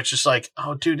that, where it's just like,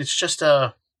 oh, dude, it's just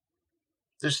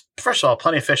there's, first of all,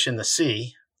 plenty of fish in the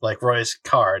sea, like Roy's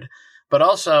card, but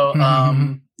also,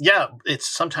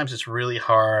 sometimes it's really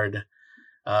hard.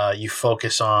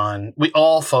 We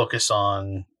all focus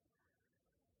on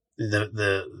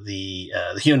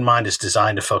the human mind is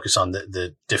designed to focus on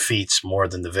the defeats more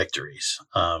than the victories.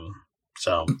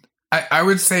 So I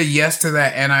would say yes to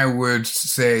that, and I would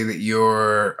say that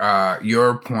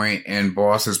your point and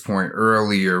Boss's point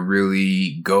earlier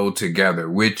really go together,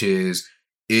 which is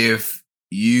if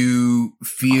you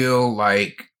feel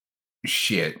like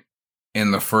shit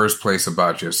in the first place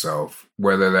about yourself,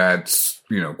 whether that's,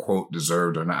 quote,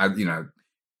 deserved or not,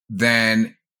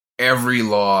 then every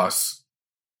loss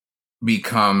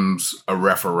becomes a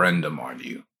referendum on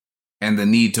you. And the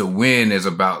need to win is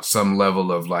about some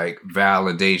level of like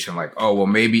validation, like, oh, well,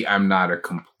 maybe I'm not a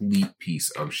complete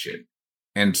piece of shit.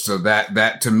 And so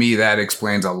that to me, that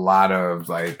explains a lot of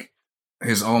like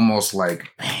his almost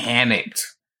like panicked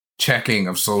checking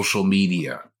of social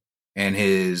media and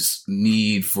his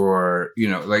need for,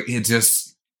 like it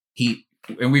just,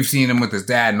 and we've seen him with his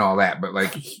dad and all that, but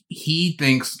like he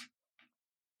thinks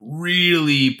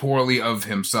really poorly of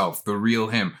himself, the real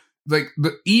him. Like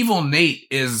the evil Nate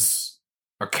is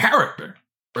a character.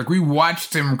 Like we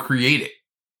watched him create it.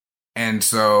 And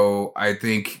so I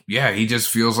think, he just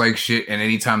feels like shit. And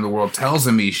anytime the world tells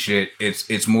him he's shit,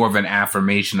 it's more of an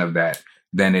affirmation of that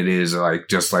than it is like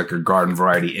just like a garden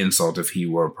variety insult if he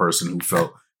were a person who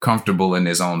felt comfortable in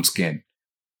his own skin.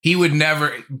 He could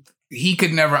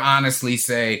never honestly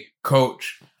say,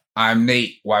 Coach, I'm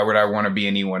Nate. Why would I want to be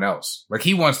anyone else? Like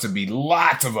he wants to be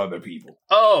lots of other people.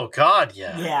 Oh God.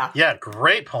 Yeah. Yeah. Yeah.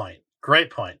 Great point.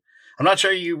 I'm not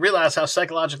sure you realize how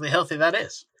psychologically healthy that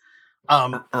is.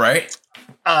 Right.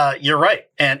 You're right.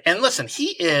 And listen,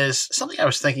 something I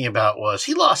was thinking about was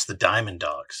he lost the Diamond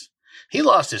Dogs. He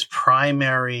lost his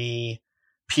primary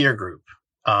peer group.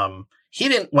 The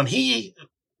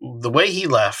way he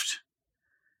left,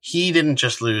 he didn't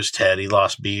just lose Ted. He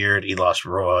lost Beard. He lost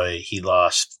Roy. He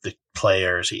lost the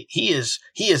players. He is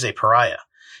a pariah.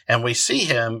 And we see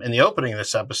him in the opening of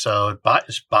this episode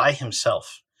by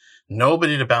himself.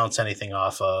 Nobody to bounce anything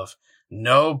off of.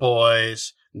 No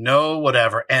boys. No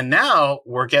whatever. And now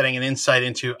we're getting an insight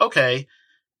into, okay,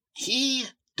 he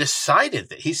decided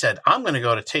that he said, I'm going to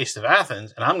go to Taste of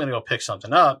Athens and I'm going to go pick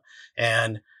something up.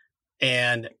 And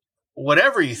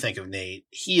whatever you think of Nate,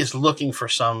 he is looking for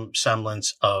some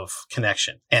semblance of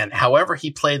connection. And however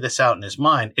he played this out in his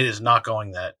mind, it is not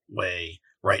going that way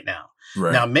right now.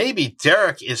 Right. Now, maybe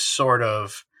Derek is sort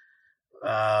of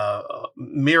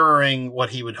mirroring what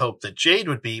he would hope that Jade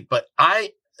would be, but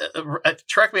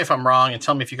correct me if I'm wrong and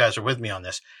tell me if you guys are with me on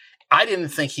this. I didn't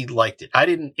think he liked it.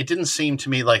 It didn't seem to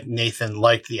me like Nathan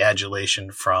liked the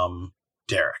adulation from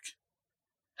Derek.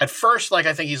 At first,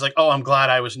 I think he's like, oh, I'm glad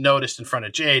I was noticed in front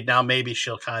of Jade. Now maybe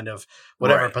she'll kind of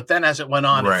whatever. Right. But then as it went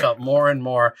on, It felt more and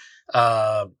more,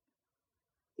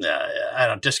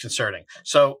 disconcerting.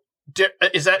 So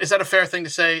is that a fair thing to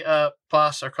say,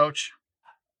 boss or coach?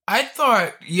 I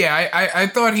thought, I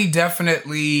thought he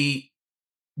definitely,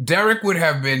 Derek would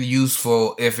have been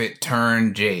useful if it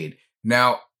turned Jade.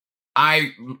 Now,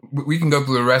 we can go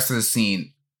through the rest of the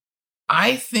scene.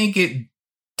 I think it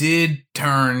did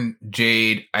turn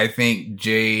Jade. I think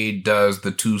Jade does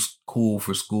the too cool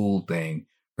for school thing.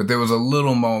 But there's a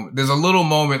little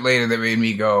moment later that made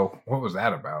me go, what was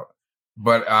that about?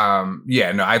 But,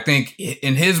 I think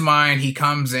in his mind, he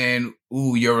comes in,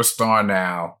 ooh, you're a star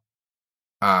now.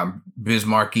 Biz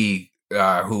Markie,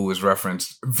 who was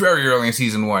referenced very early in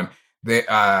season 1,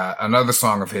 another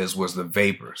song of his was The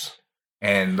Vapors.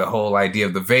 And the whole idea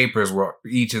of the Vapors were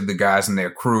each of the guys in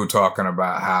their crew talking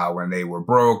about how when they were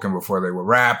broke and before they were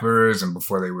rappers and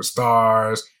before they were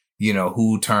stars,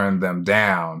 who turned them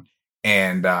down.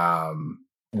 And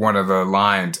one of the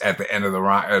lines at the end of a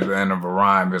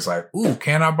rhyme is like, ooh,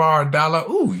 can I borrow $1?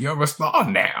 Ooh, you're a star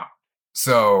now.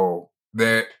 So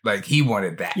he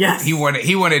wanted that. Yes. He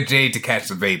wanted Jade to catch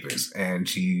the vapors, and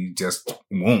she just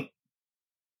won't.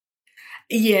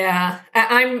 Yeah.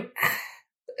 I'm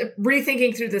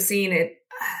rethinking through the scene. It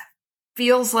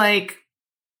feels like,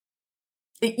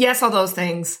 yes, all those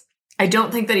things. I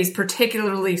don't think that he's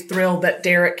particularly thrilled that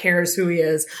Derek cares who he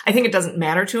is. I think it doesn't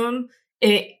matter to him.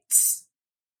 It's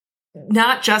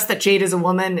not just that Jade is a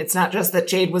woman. It's not just that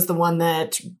Jade was the one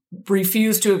that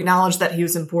refused to acknowledge that he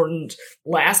was important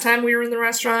last time we were in the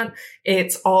restaurant.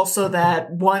 It's also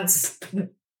that once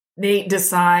Nate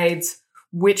decides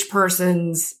which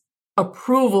person's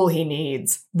approval he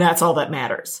needs, that's all that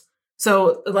matters.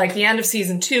 So, like the end of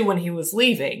season 2, when he was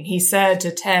leaving, he said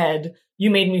to Ted,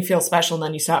 "You made me feel special and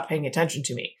then you stopped paying attention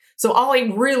to me." So all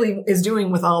he really is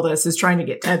doing with all this is trying to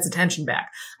get Ted's attention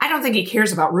back. I don't think he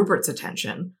cares about Rupert's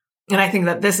attention. And I think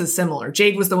that this is similar.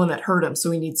 Jade was the one that hurt him, so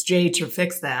he needs Jade to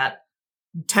fix that.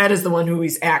 Ted is the one who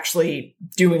he's actually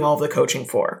doing all the coaching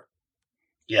for.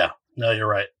 Yeah, no, you're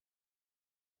right.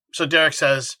 So Derek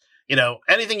says,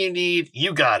 anything you need,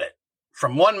 you got it.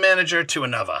 From one manager to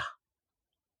another.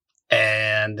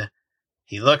 And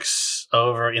he looks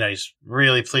over, he's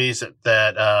really pleased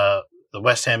that the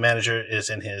West Ham manager is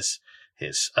in his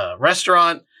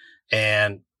restaurant.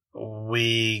 And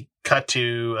we cut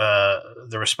to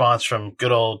the response from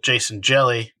good old Jason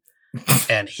Jelly.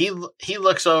 And he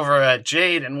looks over at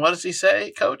Jade, and what does he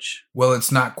say, Coach? Well,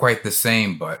 it's not quite the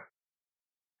same, but...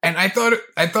 And I thought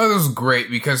it was great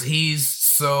because he's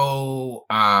so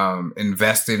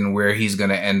invested in where he's going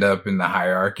to end up in the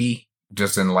hierarchy.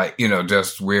 Just in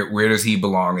just where does he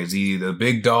belong? Is he the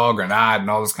big dog or not? And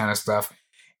all this kind of stuff.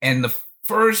 And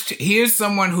here's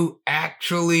someone who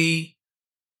actually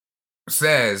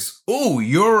says, "Oh,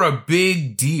 you're a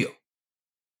big deal.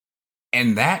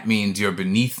 And that means you're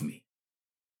beneath me.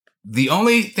 The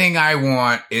only thing I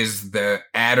want is the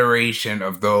adoration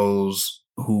of those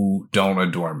who don't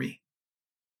adore me.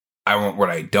 I want what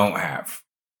I don't have."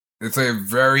 It's a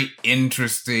very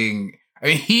interesting... I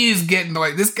mean, he's getting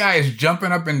this guy is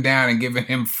jumping up and down and giving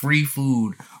him free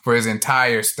food for his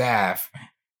entire staff.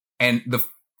 And the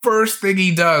first thing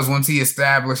he does once he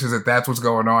establishes that that's what's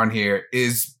going on here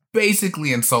is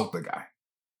basically insult the guy.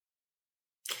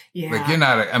 Yeah. We're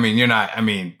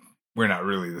not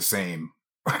really the same.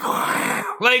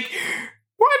 What?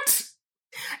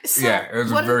 So yeah, it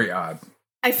was very odd.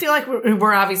 I feel like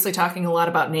we're obviously talking a lot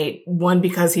about Nate. 1,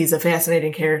 because he's a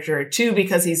fascinating character. 2,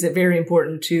 because he's very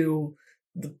important to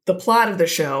the plot of the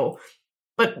show.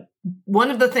 But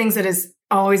one of the things that is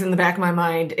always in the back of my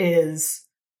mind is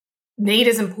Nate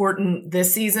is important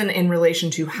this season in relation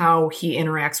to how he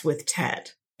interacts with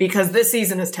Ted. Because this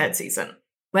season is Ted's season.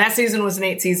 Last season was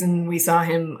Nate's season. We saw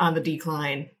him on the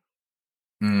decline.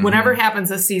 Mm-hmm. Whatever happens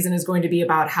this season is going to be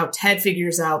about how Ted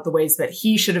figures out the ways that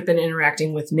he should have been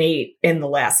interacting with Nate in the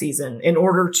last season in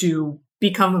order to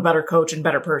become a better coach and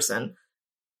better person.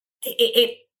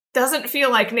 It doesn't feel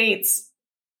like Nate's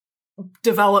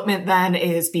development then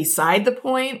is beside the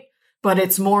point, but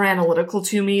it's more analytical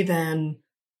to me than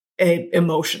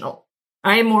emotional.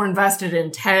 I am more invested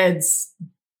in Ted's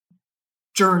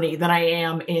journey than I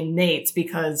am in Nate's,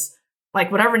 because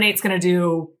whatever Nate's going to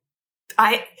do,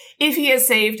 if he is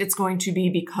saved, it's going to be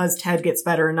because Ted gets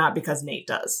better and not because Nate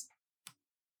does.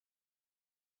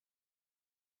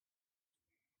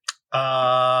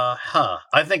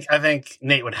 I think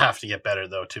Nate would have to get better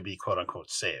though to be quote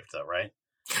unquote saved though, right?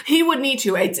 He would need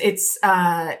to.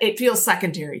 It feels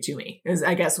secondary to me, is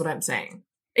I guess what I'm saying.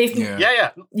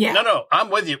 Yeah. No, I'm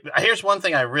with you. Here's one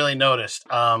thing I really noticed.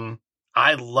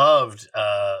 I loved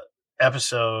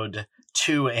episode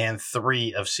 2 and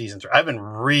 3 of season 3. I've been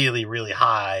really, really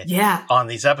high on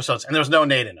these episodes, and there was no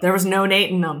Nate in them. There was no Nate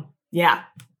in them. Yeah.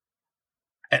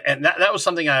 And that was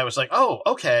something I was like, oh,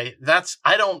 okay.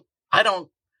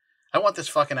 I want this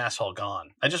fucking asshole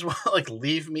gone. I just want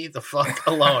leave me the fuck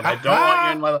alone. I don't want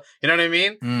you in my, you know what I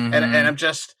mean? Mm-hmm. And I'm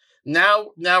just, now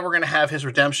we're going to have his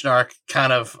redemption arc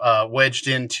kind of wedged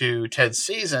into Ted's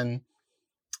season.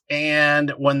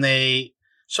 And when they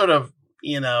sort of,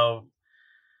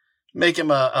 make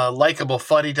him a likable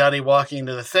fuddy-duddy walking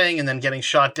into the thing and then getting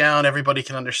shot down, everybody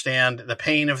can understand the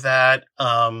pain of that.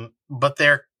 But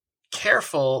they're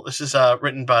careful. This is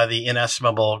written by the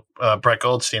inestimable Brett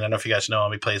Goldstein. I don't know if you guys know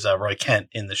him. He plays Roy Kent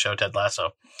in the show Ted Lasso.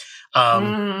 What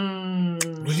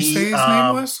did you say his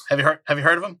name was? Have you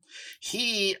heard of him?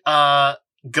 He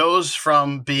goes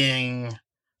from being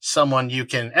someone you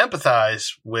can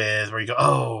empathize with, where you go,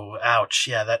 oh, ouch,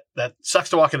 yeah, that sucks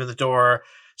to walk into the door,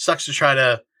 sucks to try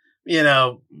to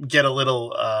get a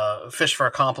little fish for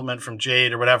a compliment from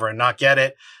Jade or whatever and not get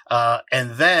it,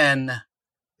 and then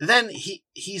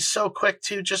he's so quick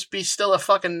to just be still a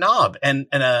fucking knob and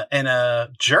a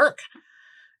jerk,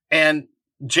 and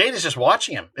Jade is just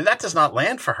watching him, and that does not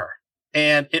land for her.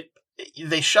 And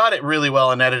they shot it really well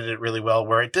and edited it really well,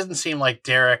 where it didn't seem like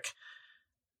Derek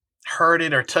heard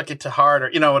it or took it to heart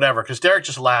or whatever, because Derek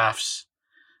just laughs,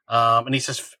 and he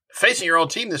says, "Facing your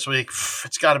old team this week,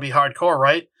 it's got to be hardcore,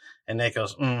 right?" And Nate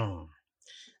goes,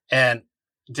 And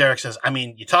Derek says, "I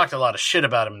mean, you talked a lot of shit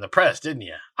about him in the press, didn't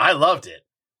you? I loved it."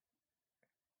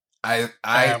 I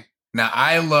Now,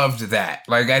 I loved that.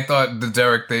 Like, I thought the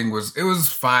Derek thing was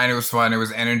fine. It was fun. It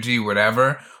was energy,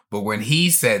 whatever. But when he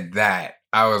said that,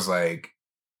 I was like,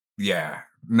 yeah,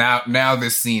 now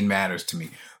this scene matters to me.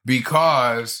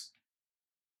 Because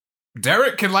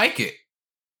Derek can like it.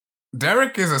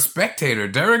 Derek is a spectator.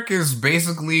 Derek is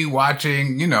basically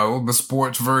watching, the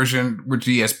sports version, which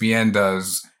ESPN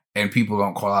does, and people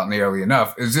don't call out nearly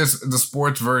enough. It's just the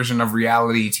sports version of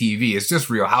reality TV. It's just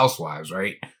Real Housewives,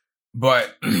 right?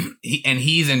 But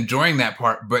he's enjoying that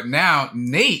part. But now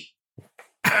Nate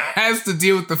has to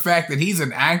deal with the fact that he's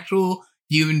an actual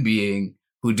human being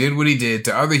who did what he did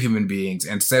to other human beings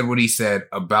and said what he said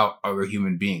about other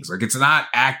human beings. Like, it's not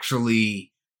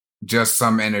actually just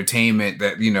some entertainment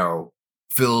that,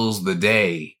 fills the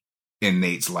day in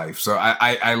Nate's life. So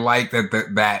I like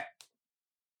that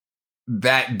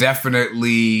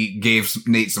definitely gave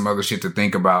Nate some other shit to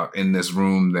think about in this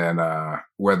room than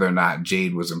whether or not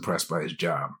Jade was impressed by his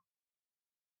job.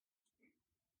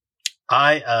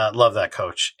 I love that,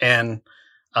 Coach. And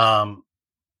let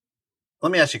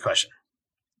me ask you a question.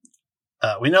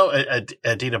 We know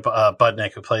Adita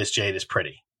Budnick, who plays Jade, is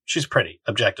pretty. She's pretty,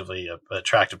 objectively an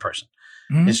attractive person.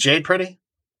 Mm-hmm. Is Jade pretty?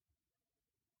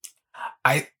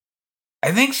 I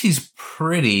think she's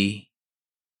pretty.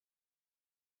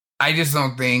 I just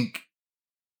don't think.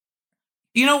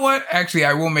 You know what? Actually,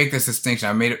 I will make this distinction.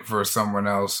 I made it for someone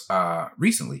else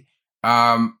recently.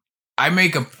 I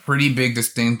make a pretty big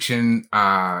distinction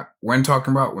when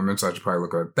talking about women, so I should probably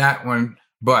look at that one.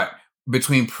 But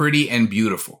between pretty and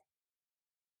beautiful.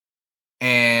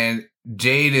 And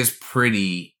Jade is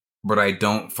pretty, but I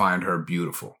don't find her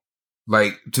beautiful.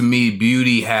 Like, to me,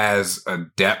 beauty has a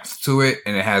depth to it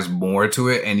and it has more to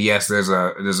it. And yes, there's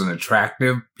an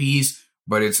attractive piece,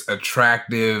 but it's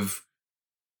attractive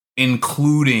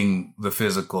including the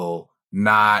physical,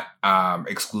 not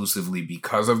exclusively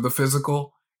because of the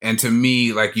physical. And to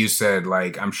me, like you said,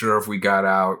 like, I'm sure if we got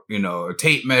out, a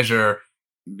tape measure,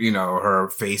 her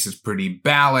face is pretty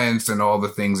balanced and all the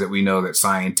things that we know that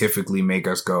scientifically make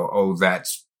us go, oh,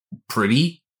 that's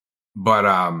pretty. But,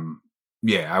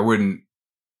 yeah, I wouldn't.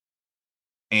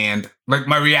 And like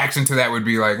my reaction to that would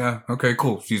be like, okay,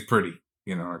 cool. She's pretty.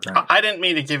 I didn't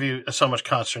mean to give you so much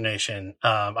consternation.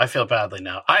 I feel badly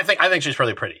now. I think she's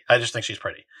really pretty. I just think she's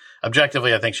pretty.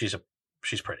 Objectively, I think she's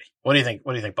pretty. What do you think?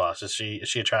 What do you think, boss? Is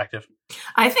she attractive?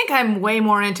 I think I'm way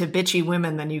more into bitchy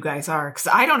women than you guys are, because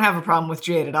I don't have a problem with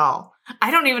Jade at all. I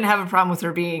don't even have a problem with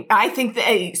her being. I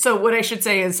think so. What I should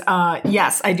say is,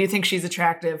 yes, I do think she's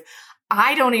attractive.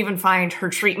 I don't even find her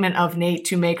treatment of Nate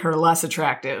to make her less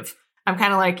attractive. I'm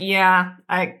kind of like, yeah,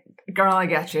 girl, I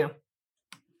get you.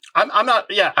 I'm not.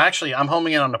 Yeah, actually, I'm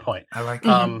homing in on the point. I like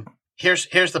that.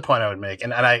 Here's the point I would make,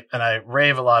 and I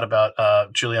rave a lot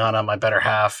about Juliana, my better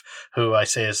half, who I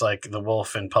say is like the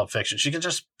wolf in Pulp Fiction. She can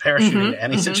just parachute into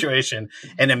any situation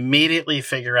and immediately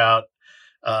figure out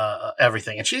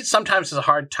everything. And she sometimes has a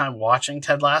hard time watching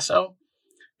Ted Lasso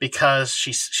because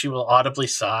she will audibly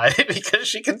sigh because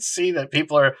she can see that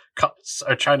people are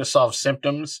trying to solve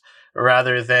symptoms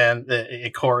rather than the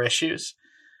core issues,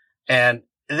 and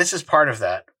this is part of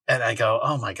that. And I go,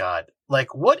 oh my God. Like,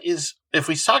 if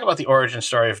we talk about the origin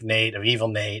story of Nate, of evil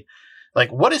Nate,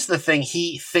 like, what is the thing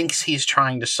he thinks he's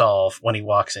trying to solve when he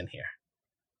walks in here?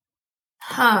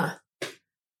 I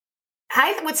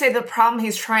would say the problem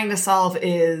he's trying to solve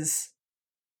is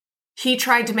he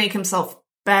tried to make himself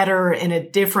better in a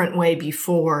different way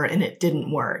before and it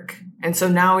didn't work. And so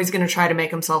now he's going to try to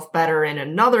make himself better in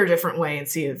another different way and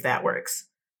see if that works.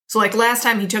 So like last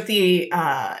time he took the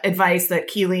advice that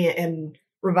Keely and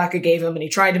Rebecca gave him and he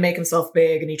tried to make himself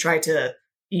big and he tried to,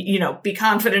 be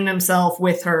confident in himself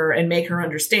with her and make her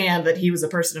understand that he was a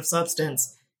person of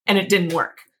substance, and it didn't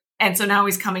work. And so now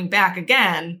he's coming back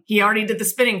again. He already did the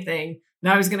spinning thing.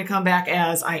 Now he's going to come back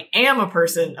as, I am a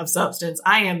person of substance.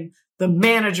 I am the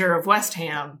manager of West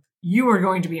Ham. You are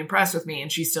going to be impressed with me.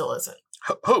 And she still isn't.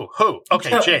 Who?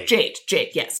 Okay, Jade,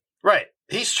 yes. Right.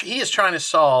 He is trying to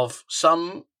solve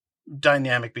some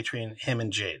dynamic between him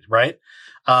and Jade, right?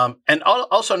 And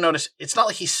also notice, it's not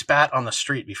like he spat on the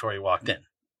street before he walked in.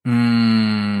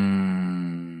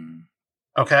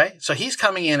 Okay? So he's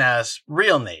coming in as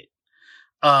real Nate.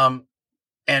 And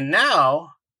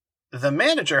now the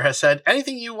manager has said,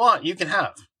 anything you want, you can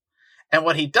have. And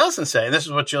what he doesn't say, and this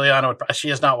is what Juliana she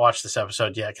has not watched this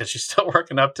episode yet because she's still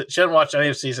working up to, she hasn't watched any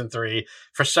of season 3.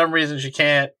 For some reason, she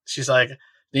can't. She's like,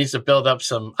 needs to build up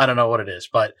some, I don't know what it is,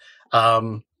 but,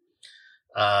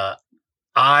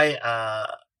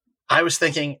 I was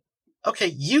thinking, okay,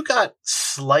 you got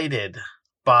slighted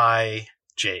by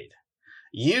Jade.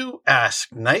 You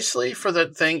asked nicely for the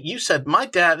thing. You said,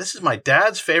 this is my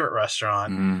dad's favorite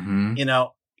restaurant. Mm-hmm.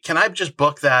 can I just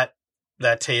book that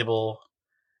table?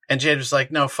 And Jade was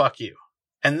like, no, fuck you.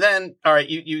 And then, all right,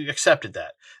 you accepted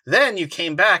that. Then you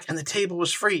came back and the table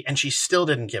was free and she still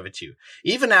didn't give it to you.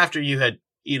 Even after you had,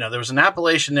 there was an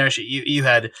appellation there. You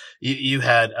had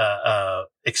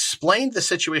explained the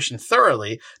situation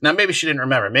thoroughly. Now, maybe she didn't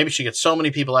remember. Maybe she gets so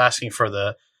many people asking for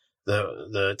the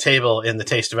table in the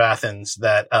Taste of Athens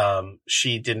that,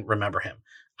 she didn't remember him.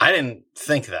 I didn't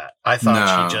think that. I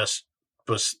thought she just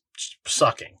was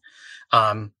sucking.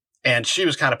 And she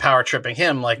was kind of power tripping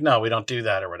him like, no, we don't do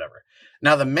that or whatever.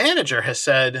 Now the manager has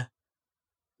said,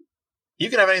 you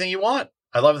can have anything you want.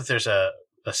 I love that there's a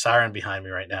siren behind me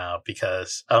right now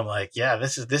because I'm like, yeah,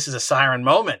 this is a siren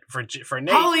moment for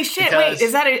Nate. Holy shit. Wait,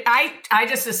 is that I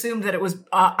just assumed that it was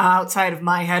outside of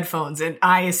my headphones and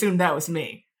I assumed that was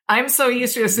me. I'm so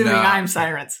used to assuming I'm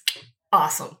sirens.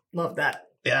 Awesome. Love that.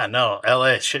 Yeah, no,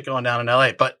 LA, shit going down in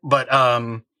LA. But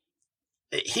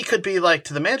he could be like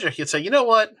to the manager, he'd say, you know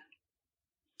what?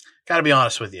 Gotta be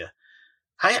honest with you.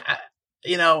 I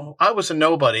was a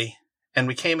nobody and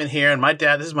we came in here and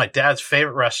this is my dad's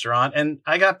favorite restaurant and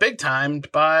I got big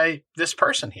timed by this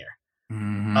person here.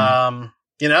 Mm-hmm.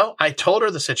 I told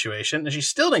her the situation and she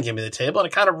still didn't give me the table and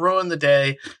it kind of ruined the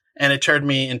day and it turned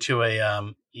me into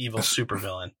a evil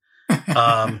supervillain.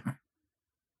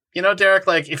 Derek,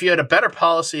 like if you had a better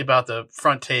policy about the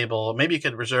front table, maybe you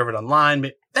could reserve it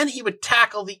online. Then he would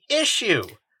tackle the issue.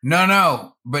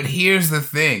 No. But here's the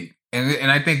thing.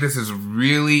 And I think this is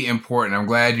really important. I'm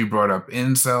glad you brought up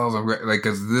incels.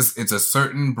 Cause it's a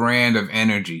certain brand of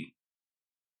energy.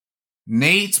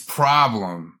 Nate's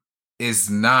problem is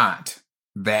not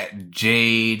that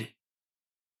Jade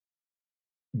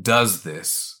does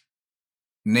this.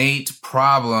 Nate's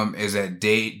problem is that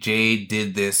Jade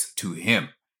did this to him.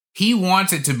 He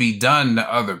wants it to be done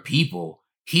to other people.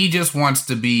 He just wants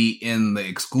to be in the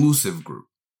exclusive group.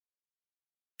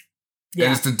 Yeah.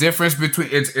 And it's the difference between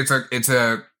it's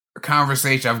a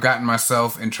conversation I've gotten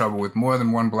myself in trouble with more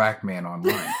than one black man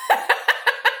online.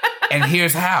 And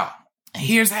here's how.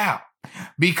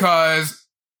 Because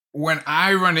when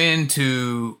I run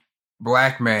into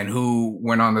black men who,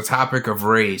 when on the topic of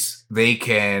race, they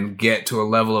can get to a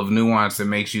level of nuance that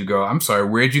makes you go, I'm sorry,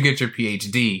 where'd you get your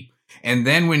PhD? And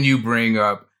then when you bring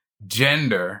up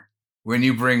gender, when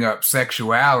you bring up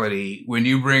sexuality, when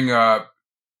you bring up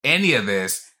any of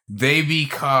this, they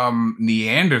become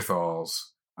Neanderthals.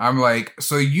 I'm like,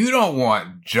 so you don't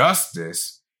want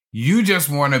justice. You just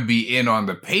want to be in on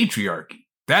the patriarchy.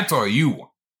 That's all you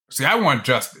want. See, I want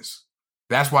justice.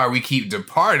 That's why we keep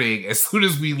departing as soon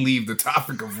as we leave the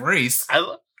topic of race.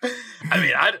 I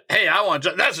want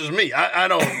justice. That's just me. I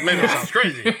don't, maybe it sounds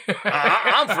crazy.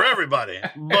 I'm for everybody,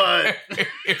 but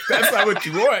if that's not what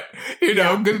you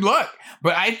want, good luck.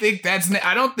 But I think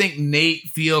I don't think Nate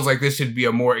feels like this should be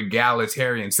a more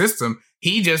egalitarian system.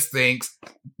 He just thinks,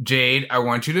 Jade, I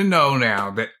want you to know now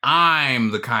that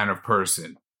I'm the kind of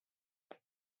person.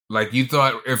 Like you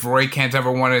thought if Roy Kent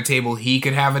ever wanted a table, he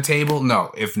could have a table?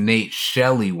 No, if Nate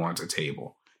Shelley wants a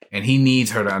table. And he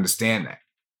needs her to understand that.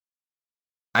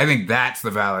 I think that's the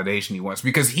validation he wants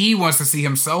because he wants to see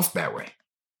himself that way.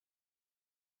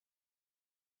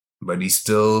 But he's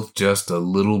still just a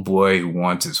little boy who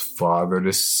wants his father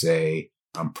to say,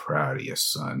 I'm proud of you,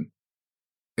 son.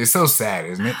 It's so sad,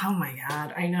 isn't it? Oh my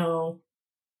God, I know.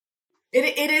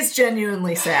 It is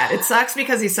genuinely sad. It sucks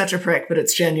because he's such a prick, but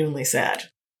it's genuinely sad.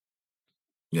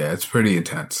 Yeah, it's pretty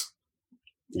intense.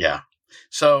 Yeah.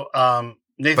 So,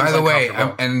 Nathan's by the way,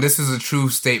 and this is a true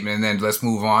statement, and then let's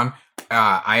move on.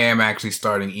 I am actually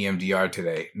starting EMDR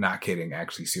today. Not kidding,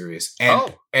 actually serious.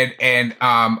 And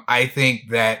I think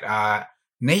that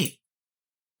Nate,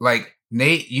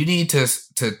 you need to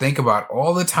think about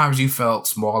all the times you felt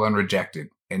small and rejected,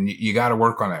 and you got to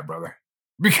work on that, brother,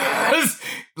 because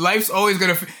life's always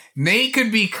gonna. Nate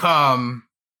could become.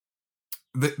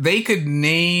 They could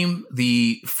name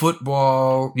the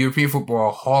European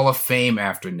Football Hall of Fame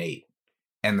after Nate,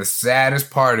 and the saddest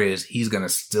part is he's gonna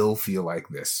still feel like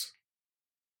this.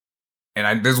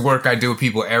 And this work I do with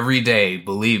people every day,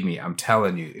 believe me, I'm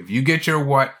telling you, if you get your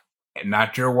what and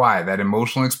not your why, that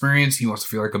emotional experience, he wants to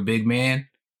feel like a big man,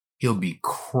 he'll be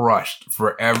crushed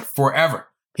forever.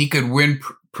 He could win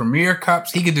Premier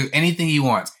Cups. He could do anything he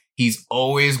wants. He's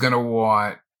always going to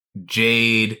want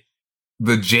Jade,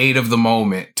 the Jade of the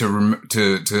moment,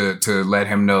 to let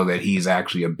him know that he's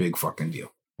actually a big fucking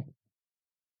deal.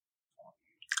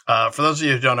 For those of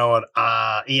you who don't know what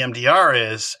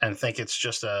EMDR is and think it's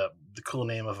just the cool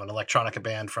name of an electronica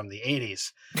band from the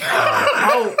 80s.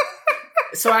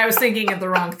 So I was thinking of the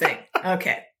wrong thing.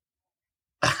 Okay.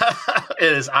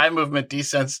 It is eye movement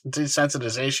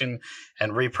desensitization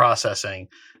and reprocessing.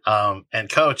 And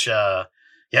Coach,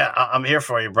 I'm here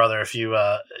for you, brother. If you,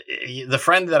 the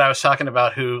friend that I was talking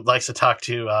about who likes to talk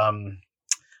to,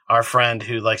 our friend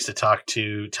who likes to talk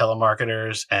to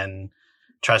telemarketers and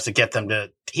tries to get them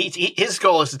to, his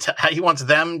goal is he wants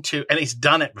them to, and he's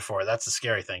done it before. That's the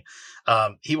scary thing.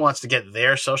 He wants to get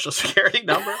their social security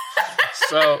number.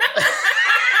 So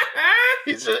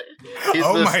he's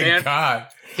God.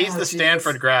 He's the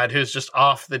Stanford grad who's just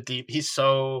off the deep. He's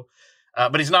so,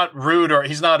 but he's not rude or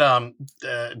he's not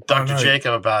Dr.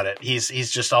 Jacob about it. He's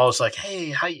just always like,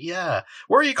 hey, hi, yeah,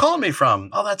 where are you calling me from?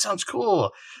 Oh, that sounds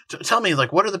cool. Tell me,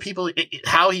 like, what are the people?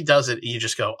 How he does it? You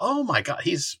just go, oh my God.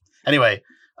 Anyway.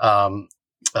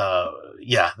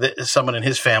 Someone in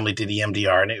his family did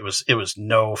EMDR, and it was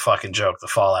no fucking joke. The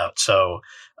fallout. So,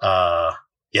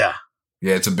 yeah,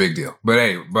 it's a big deal.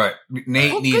 But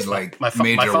Nate needs like my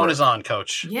phone work. is on,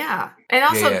 Coach. Yeah, and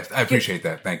also, I appreciate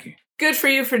that. Thank you. Good for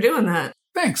you for doing that.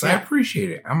 Thanks, Yeah. I appreciate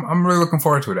it. I'm really looking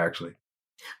forward to it. Actually,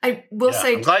 I will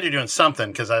say, I'm glad you're doing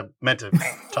something because I meant to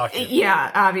talk to you.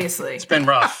 Yeah, obviously, It's been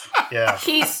rough. Yeah,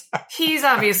 he's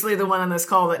obviously the one on this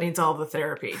call that needs all the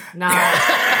therapy. Not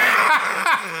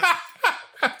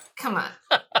come on.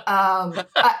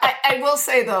 I will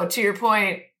say though, to your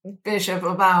point, Bishop,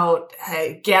 about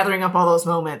gathering up all those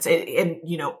moments and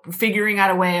figuring out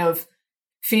a way of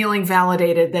feeling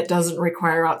validated that doesn't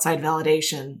require outside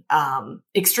validation.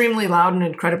 Extremely Loud and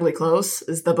Incredibly Close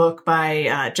is the book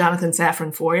by Jonathan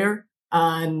Safran Foer.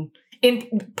 In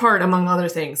part, among other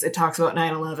things, it talks about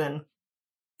 9/11.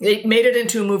 It made it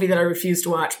into a movie that I refuse to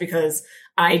watch because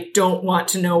I don't want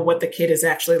to know what the kid is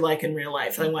actually like in real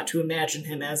life. I want to imagine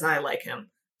him as I like him.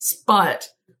 But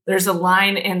there's a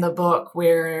line in the book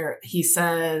where he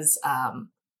says,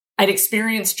 I'd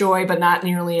experienced joy, but not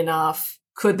nearly enough.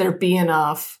 Could there be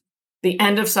enough? The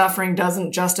end of suffering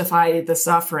doesn't justify the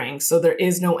suffering, so there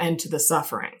is no end to the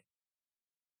suffering.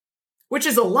 Which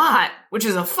is a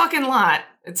fucking lot.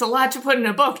 It's a lot to put in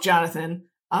a book, Jonathan.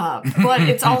 But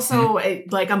it's also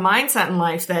like a mindset in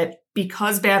life that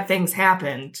because bad things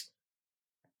happened,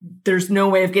 there's no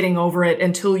way of getting over it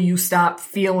until you stop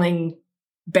feeling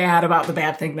bad about the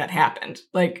bad thing that happened.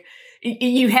 Like,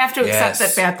 you have to accept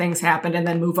that bad things happened and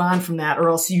then move on from that, or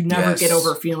else you never get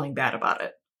over feeling bad about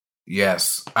it.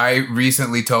 Yes. I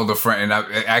recently told a friend, and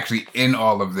I actually in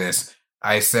all of this,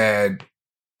 I said,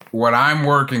 what I'm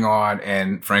working on,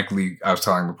 and frankly, I was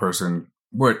telling the person,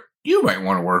 what you might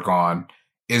want to work on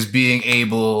is being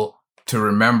able to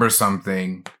remember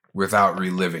something without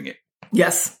reliving it.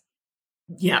 Yes.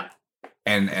 Yeah.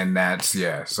 And that's,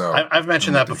 so. I've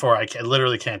mentioned that before. I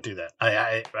literally can't do that.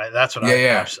 I that's what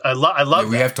I love.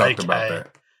 We have talked about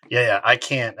that. Yeah. I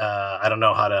can't, I don't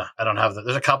know how to, I don't have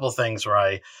there's a couple of things where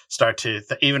I start to,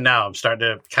 even now I'm starting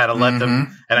to kind of let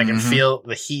them, and I can feel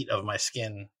the heat of my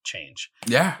skin change.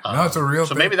 Yeah. No, it's a real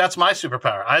thing. So maybe that's my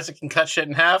superpower. Isaac can cut shit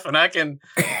in half and I'm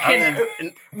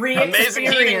an amazing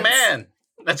heating man.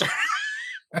 That's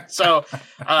so,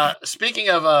 speaking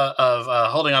of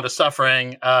holding on to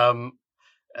suffering,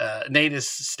 Nate is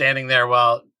standing there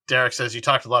while Derek says, you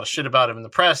talked a lot of shit about him in the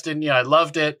press, didn't you? I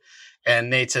loved it. And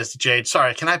Nate says to Jade,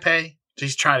 sorry, can I pay?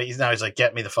 He's like,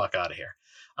 get me the fuck out of here.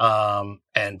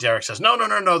 And Derek says,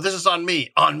 no, this is on me,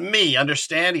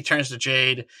 understand? He turns to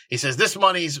Jade. He says, this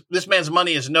man's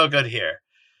money is no good here.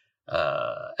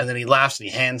 And then he laughs and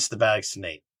he hands the bags to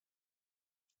Nate.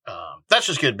 That's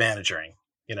just good managing.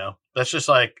 That's just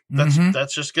like,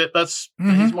 that's just good.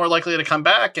 He's more likely to come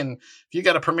back. And if you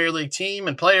got a Premier League team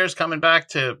and players coming back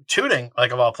to Tooting,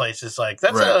 like of all places, like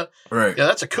that's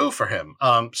that's a coup for him.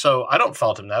 So I don't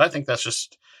fault him that. I think that's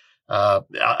just,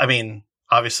 I mean,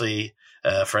 obviously,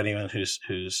 for anyone who's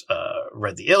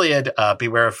read the Iliad,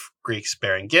 beware of Greeks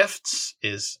bearing gifts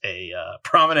is a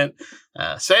prominent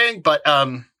saying, but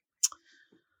I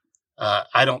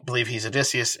don't believe he's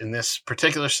Odysseus in this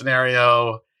particular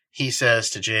scenario. He says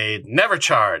to Jade, never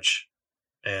charge.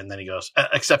 And then he goes,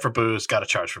 except for booze, got to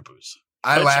charge for booze.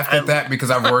 I laughed at that because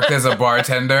I've worked as a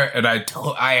bartender, and I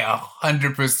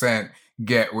 100%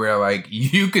 get where, like,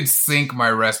 you could sink my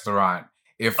restaurant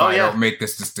if I don't make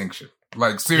this distinction.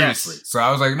 Like, seriously. Yes. So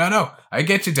I was like, no, I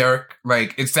get you, Derek.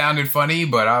 Like, it sounded funny,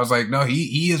 but I was like, no,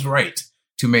 he is right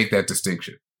to make that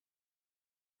distinction.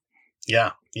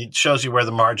 Yeah, it shows you where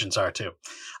the margins are too.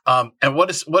 And what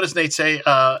does Nate say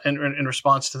in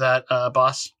response to that,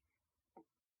 boss?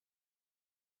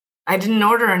 I didn't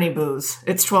order any booze.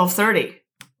 It's 12:30.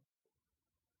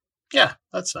 Yeah,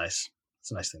 that's nice.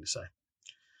 That's a nice thing to say.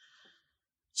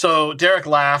 So Derek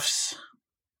laughs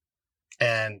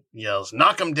and yells,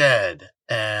 "Knock him dead!"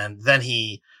 And then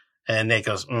he And Nate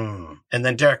goes, And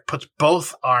then Derek puts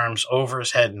both arms over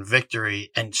his head in victory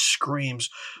and screams,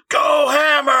 "Go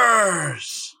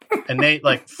Hammers!" And Nate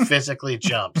like physically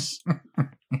jumps.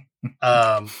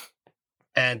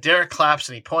 And Derek claps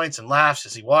and he points and laughs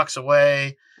as he walks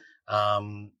away. I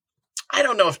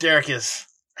don't know if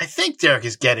I think Derek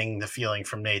is getting the feeling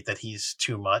from Nate that he's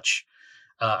too much.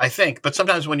 I think, but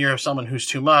sometimes when you're someone who's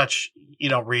too much, you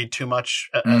don't read too much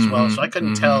as well. So I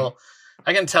couldn't tell.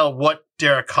 I can tell what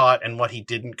Derek caught and what he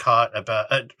didn't caught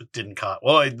about. Didn't caught.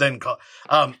 Well, he didn't caught.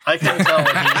 I couldn't tell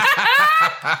what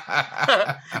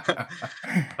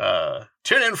he.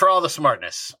 Tune in for all the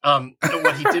smartness.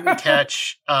 What he didn't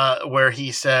catch, where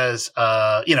he says,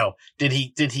 did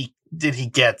he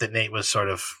get that Nate was sort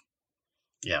of,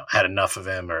 had enough of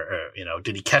him, or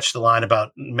did he catch the line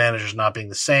about managers not being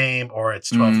the same, or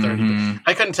it's 12:30?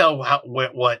 I couldn't tell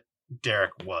what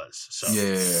Derek was. So,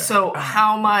 So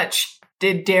how much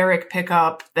did Derek pick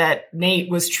up that Nate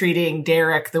was treating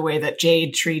Derek the way that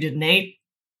Jade treated Nate?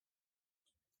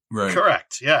 Right.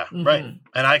 Correct. Yeah. Right.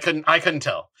 And I couldn't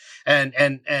tell. And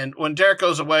when Derek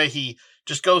goes away, he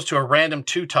just goes to a random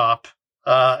two-top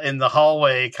in the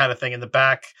hallway kind of thing in the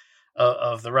back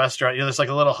of the restaurant. There's like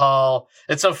a little hall.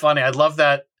 It's so funny. I love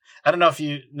that. I don't know if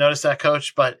you noticed that,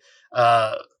 Coach, but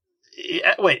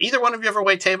wait, either one of you ever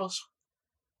wait tables?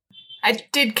 I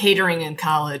did catering in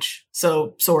college,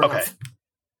 so sort of.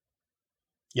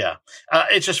 Yeah.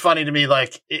 It's just funny to me.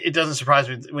 Like, it doesn't surprise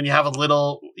me when you have a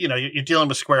little, you're dealing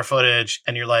with square footage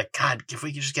and you're like, God, if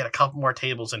we could just get a couple more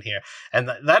tables in here. And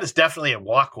that is definitely a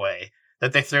walkway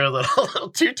that they threw a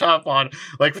little two-top on,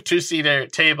 like a two-seater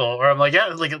table, or I'm like,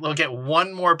 like they'll get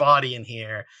one more body in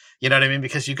here. You know what I mean?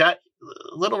 Because you got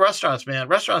little restaurants, man.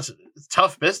 Restaurants, it's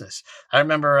tough business. I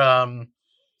remember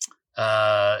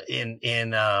in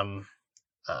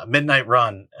Midnight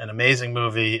Run, an amazing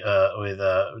movie with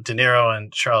De Niro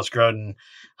and Charles Grodin.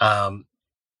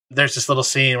 There's this little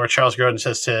scene where Charles Grodin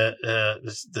says to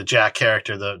the Jack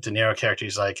character, the De Niro character,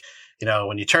 he's like,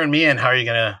 when you turn me in, how are you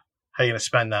gonna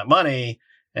spend that money?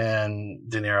 And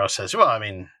De Niro says, well, I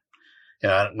mean,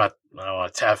 I don't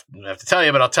want to have to tell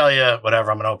you, but I'll tell you,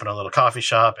 whatever. I'm going to open a little coffee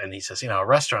shop. And he says, a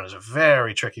restaurant is a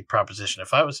very tricky proposition.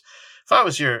 If I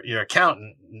was your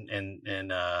accountant, and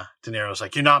De Niro's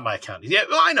like, you're not my accountant. Yeah,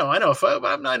 well, I know. I know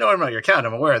I'm not your accountant.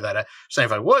 I'm aware of that. I'm saying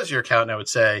if I was your accountant, I would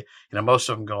say, most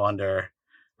of them go under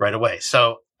right away.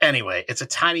 So anyway, it's a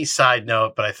tiny side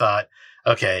note, but I thought,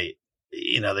 okay,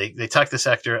 they tuck this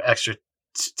extra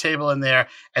table in there,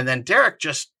 and then Derek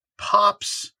just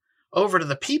pops over to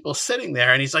the people sitting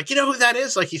there, and he's like, who that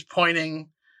is? Like, he's pointing,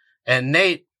 and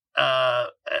Nate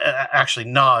actually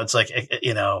nods, like,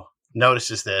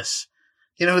 notices this.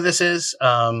 You know who this is?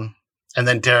 And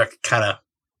then Derek kind of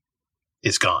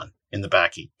is gone in the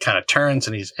back. He kind of turns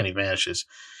and he vanishes.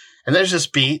 And there's this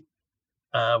beat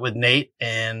with Nate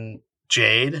and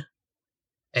Jade,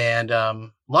 and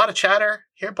a lot of chatter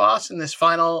here, boss, in this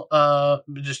final,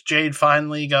 just Jade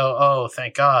finally go, oh,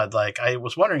 thank God. Like, I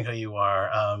was wondering who you are.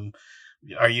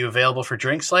 Are you available for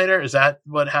drinks later? Is that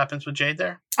what happens with Jade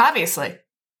there? Obviously.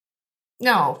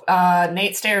 No,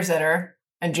 Nate stares at her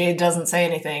and Jade doesn't say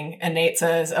anything. And Nate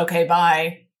says, okay,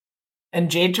 bye.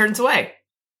 And Jade turns away.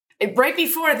 Right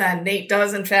before then, Nate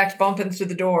does in fact bump into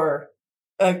the door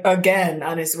again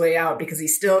on his way out because he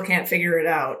still can't figure it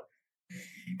out.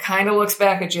 Kind of looks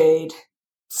back at Jade,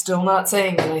 still not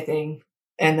saying anything,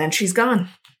 and then she's gone.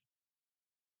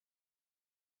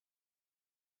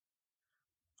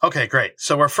 Okay, great.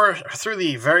 So we're through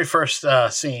the very first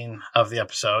scene of the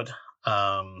episode.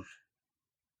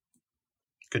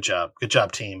 Good job,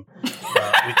 team. We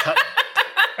cut.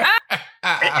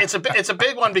 It's a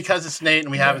big one because it's Nate,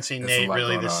 and we haven't seen Nate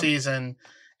really this season,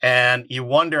 and you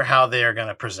wonder how they are going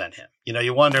to present him.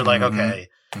 You wonder, like, okay.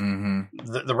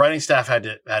 The writing staff had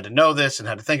to know this and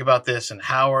had to think about this, and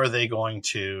how are they going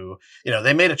to,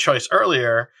 they made a choice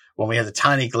earlier when we had the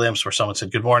tiny glimpse where someone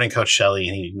said, "Good morning, Coach Shelley,"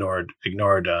 and he ignored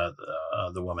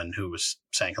the woman who was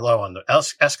saying hello on the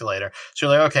escalator. So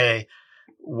you're like, okay,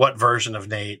 what version of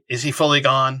Nate is he? Fully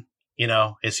gone?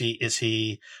 Is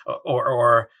he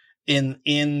or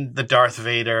in the Darth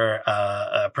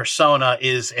Vader persona,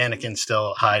 is Anakin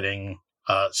still hiding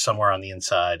somewhere on the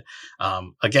inside?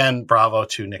 Again, bravo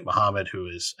to Nick Mohammed, who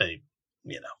is a,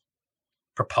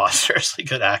 preposterously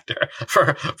good actor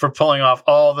for pulling off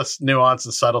all this nuance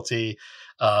and subtlety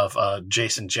of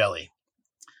Jason Jelly.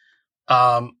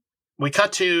 We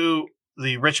cut to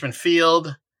the Richmond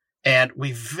field, and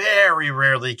we very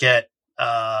rarely get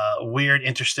weird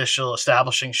interstitial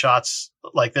establishing shots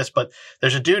like this, but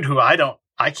there's a dude who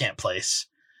I can't place.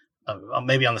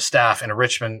 maybe on the staff in a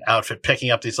Richmond outfit,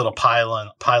 picking up these little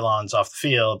pylons off the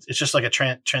field. It's just like a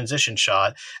transition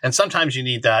shot. And sometimes you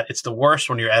need that. It's the worst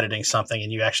when you're editing something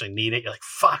and you actually need it. You're like,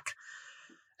 fuck.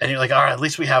 And you're like, all right, at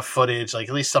least we have footage. Like,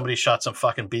 at least somebody shot some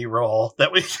fucking B-roll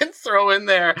that we can throw in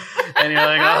there. And you're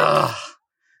like, oh,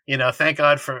 thank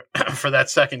God for that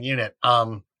second unit.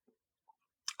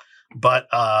 But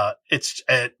it's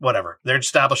whatever. They're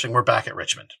establishing we're back at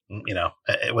Richmond,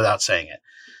 without saying it.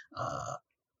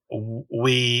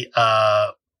 We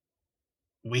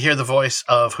hear the voice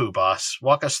of who, boss?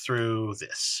 Walk us through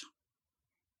this.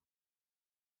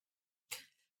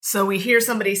 So we hear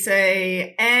somebody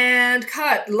say, and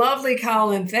cut. Lovely,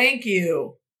 Colin. Thank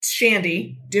you.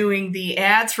 Shandy doing the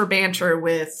ads for banter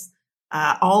with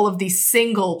all of the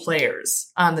single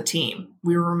players on the team.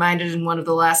 We were reminded in one of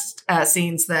the last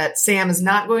scenes that Sam is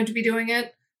not going to be doing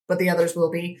it, but the others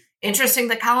will be. Interesting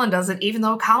that Colin does it, even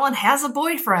though Colin has a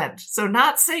boyfriend. So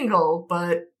not single,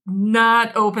 but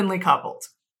not openly coupled.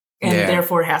 And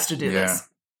therefore has to do this.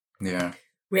 Yeah.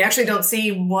 We actually don't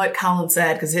see what Colin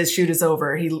said because his shoot is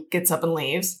over. He gets up and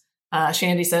leaves.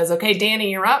 Shandy says, okay, Danny,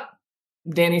 you're up.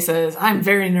 Danny says, I'm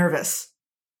very nervous.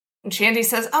 And Shandy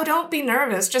says, oh, don't be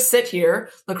nervous. Just sit here,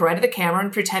 look right at the camera,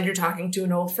 and pretend you're talking to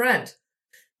an old friend.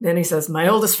 Then he says, my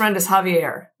oldest friend is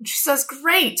Javier. And she says,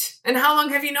 great. And how long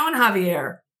have you known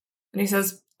Javier? And he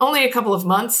says, only a couple of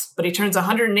months, but he turns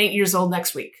 108 years old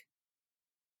next week.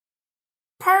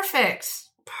 Perfect.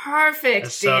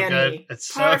 It's so Danny. good. It's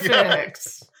so perfect.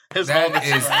 Good. That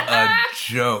is a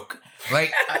joke.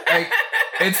 Like,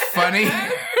 it's funny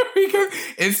because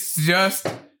it's just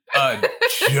a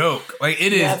joke. Like,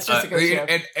 it is. It's just a good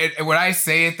joke. And when I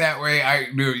say it that way,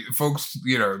 folks,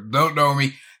 don't know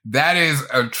me. That is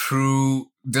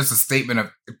just a statement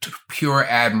of pure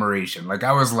admiration. Like,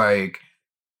 I was like,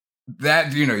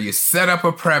 that, you set up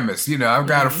a premise. I've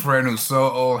got a friend who's so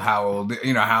old, how old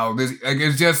this, like,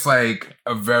 it's just like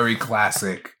a very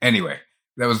classic. Anyway,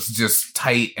 that was just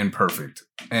tight and perfect.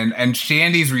 And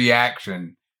Shandy's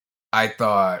reaction, I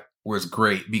thought, was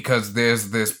great because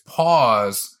there's this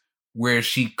pause where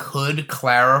she could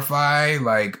clarify,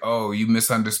 like, oh, you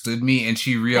misunderstood me. And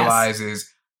she realizes,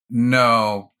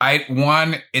 no,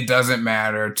 one, it doesn't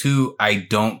matter. Two, I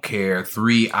don't care.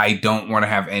 Three, I don't want to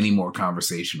have any more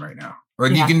conversation right now.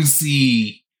 Like, you can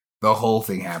see the whole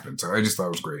thing happen. So I just thought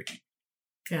it was great.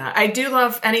 Yeah, I do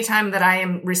love anytime that I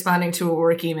am responding to a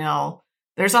work email.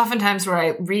 There's often times where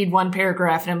I read one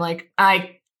paragraph and I'm like,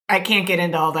 I can't get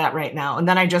into all that right now. And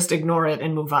then I just ignore it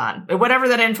and move on. But whatever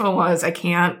that info was, I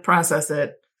can't process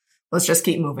it. Let's just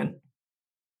keep moving.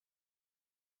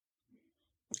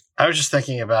 I was just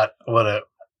thinking about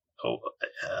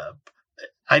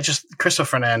Christopher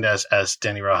Fernandez as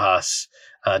Danny Rojas.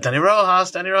 Danny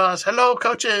Rojas. Hello,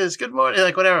 coaches. Good morning.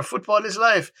 Like, whatever. Football is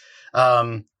life.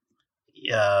 They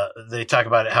talk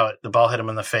about it, how the ball hit him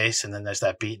in the face, and then there's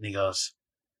that beat, and he goes,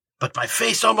 but my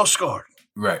face almost scored.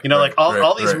 Right.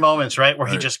 All these moments, right, where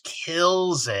he just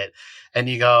kills it, and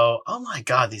you go, oh my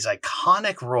God, these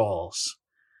iconic roles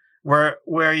where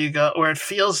it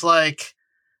feels like,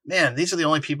 man, these are the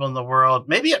only people in the world.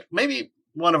 Maybe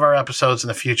one of our episodes in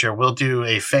the future, we'll do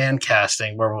a fan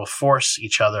casting where we'll force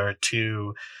each other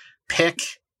to pick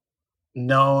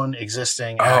known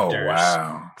existing actors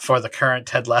for the current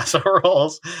Ted Lasso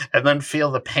roles and then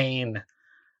feel the pain,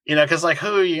 because like,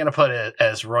 who are you going to put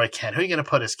as Roy Kent? Who are you going to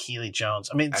put as Keely Jones?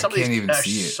 I mean, some of these are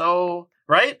so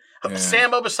right. Yeah.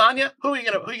 Sam Obasanya. Who are you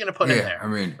going to put in there? I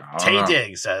mean, Tay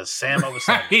Diggs as Sam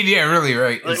Obasanya. Yeah, really,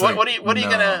 right. Like, what are you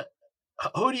going to?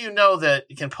 Who do you know that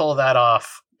can pull that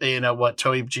off? What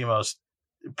Toib Gimo's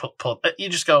pulled. You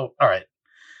just go, all right.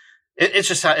 It's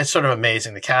sort of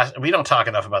amazing. The cast. We don't talk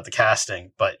enough about the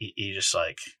casting, but you just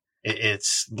like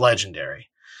it's legendary.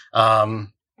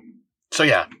 So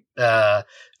yeah.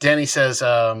 Danny says,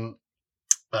 I'm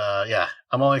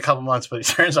only a couple months, but he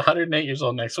turns 108 years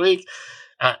old next week.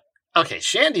 Okay,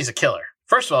 Shandy's a killer.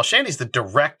 First of all, Shandy's the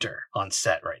director on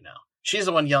set right now. She's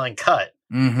the one yelling cut,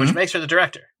 which makes her the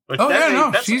director.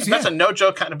 That's a no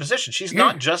joke kind of position. She's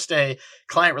not just a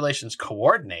client relations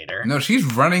coordinator. No, she's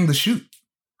running the shoot.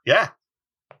 Yeah.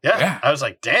 I was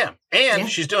like, damn. And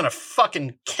she's doing a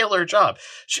fucking killer job.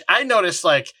 I noticed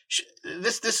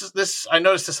this. I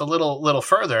noticed this a little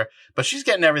further, but she's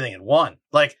getting everything in one.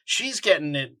 Like, she's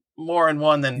getting it more in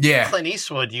one than Clint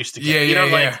Eastwood used to get.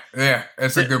 Yeah.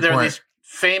 That's a good point. These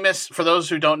famous, for those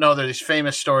who don't know, there are these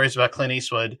famous stories about Clint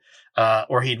Eastwood,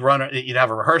 where you'd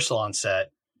have a rehearsal on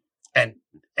set.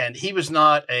 and he was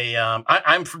not a,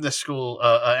 I'm from this school,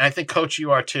 and I think, Coach,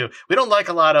 you are too. We don't like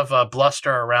a lot of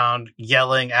bluster around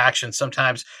yelling action.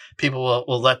 Sometimes people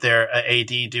will let their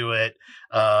AD do it.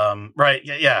 Right.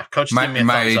 Yeah. Coach, give me a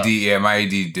thumbs up. My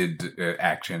AD did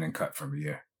action and cut for me.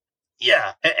 Yeah.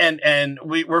 Yeah. And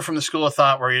we're from the school of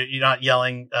thought where you're not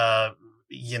yelling,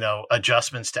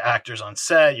 adjustments to actors on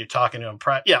set. You're talking to them.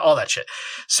 All that shit.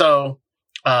 So,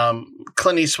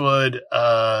 Clint Eastwood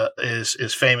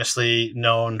is famously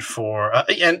known for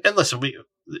and listen,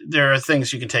 there are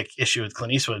things you can take issue with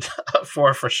Clint Eastwood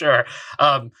for sure,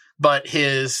 but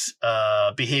his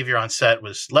behavior on set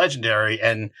was legendary,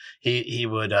 and he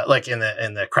would like in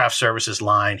the craft services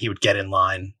line, he would get in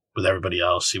line with everybody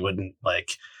else. He wouldn't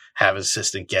like have his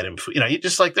assistant get him, you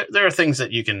just like there are things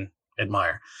that you can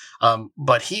admire,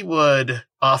 but he would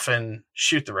often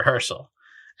shoot the rehearsal.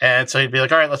 And so he'd be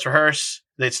like, all right, let's rehearse.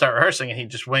 They'd start rehearsing and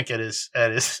he'd just wink at his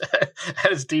at his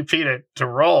DP to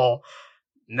roll,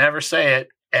 never say it.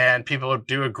 And people would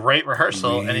do a great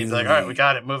rehearsal and he'd be like, all right, we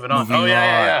got it. Moving on.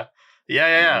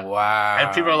 Yeah. Wow.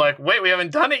 And people are like, wait, we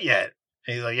haven't done it yet.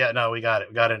 And he's like, yeah, no, we got it.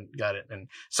 And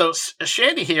so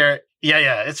Shandy here.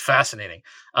 Yeah. It's fascinating.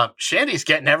 Shandy's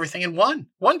getting everything in one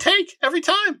take every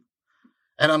time.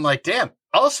 And I'm like, damn.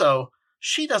 Also,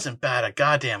 she doesn't bat a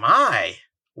goddamn eye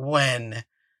when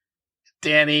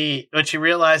she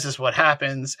realizes what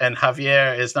happens and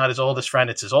Javier is not his oldest friend,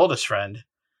 it's his oldest friend.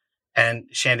 And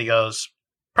Shandy goes,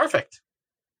 perfect.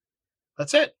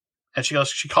 That's it. And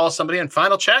she calls somebody in,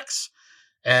 final checks.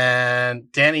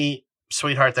 And Danny,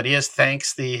 sweetheart that he is,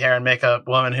 thanks the hair and makeup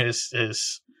woman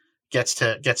who's gets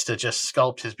to just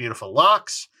sculpt his beautiful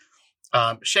locks.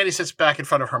 Shandy sits back in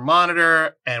front of her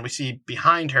monitor, and we see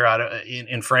behind her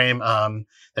in frame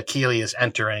that Keely is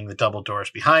entering the double doors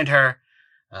behind her.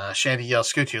 Shandy yells,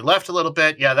 scoot to your left a little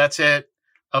bit. Yeah, that's it.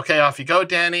 Okay, off you go,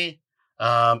 Danny.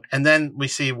 And then we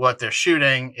see what they're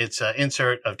shooting. It's an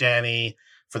insert of Danny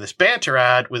for this banter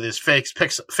ad with his face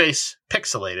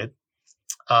pixelated.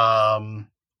 And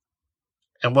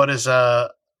what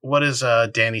does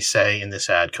Danny say in this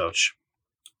ad, Coach?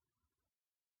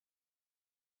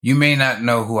 You may not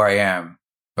know who I am,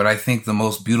 but I think the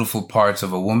most beautiful parts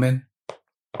of a woman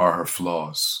are her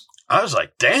flaws. I was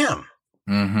like, damn.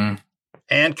 Mm-hmm.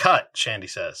 And cut, Shandy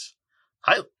says.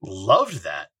 I loved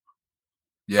that.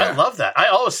 Yeah. I love that. I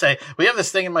always say, we have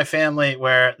this thing in my family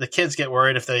where the kids get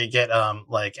worried if they get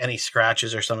like any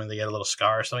scratches or something, they get a little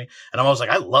scar or something. And I'm always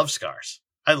like, I love scars.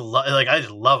 I just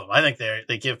love them. I think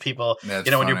they give people, That's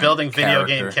when you're building video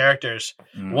game characters,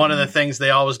 one of the things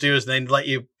they always do is they let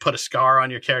you put a scar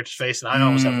on your character's face. And I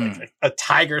always have like a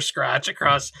tiger scratch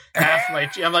across half my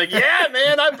cheek. I'm like, yeah,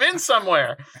 man, I've been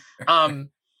somewhere.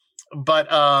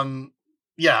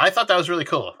 Yeah, I thought that was really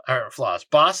cool. Her flaws.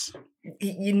 Boss?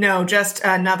 Just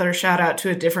another shout out to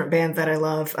a different band that I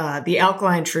love. The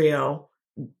Alkaline Trio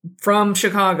from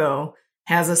Chicago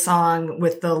has a song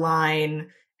with the line,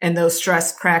 and those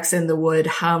stress cracks in the wood,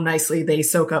 how nicely they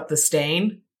soak up the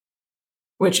stain,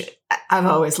 which I've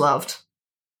always loved.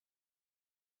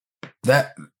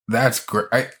 That's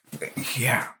great.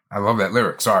 I love that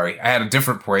lyric. Sorry, I had a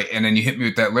different point, and then you hit me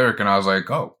with that lyric, and I was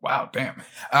like, "Oh, wow, damn!"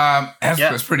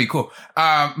 That's pretty cool.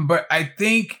 But I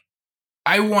think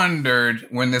I wondered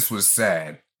when this was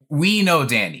said. We know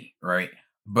Danny, right?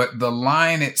 But the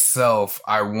line itself,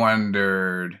 I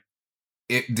wondered,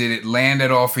 did it land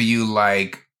at all for you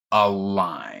like a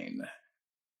line?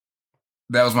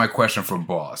 That was my question for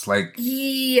Boss. Like,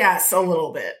 yes, a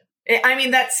little bit. I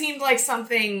mean, that seemed like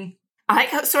something.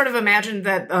 I sort of imagined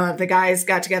that the guys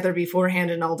got together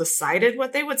beforehand and all decided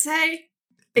what they would say.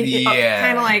 Yeah.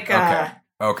 Kind of like...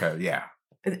 Okay, yeah.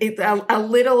 A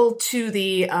little to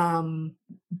the...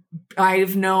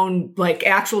 I've known like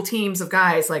actual teams of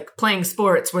guys like playing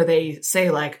sports where they say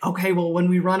like, okay, well, when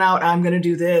we run out, I'm going to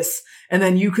do this. And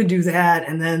then you could do that.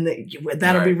 And then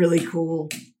that'll be really cool.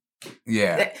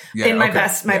 Yeah. In my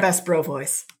best bro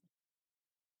voice.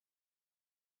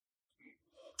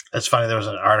 It's funny. There was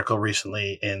an article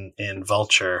recently in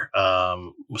Vulture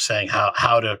saying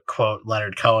how to quote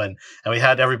Leonard Cohen, and we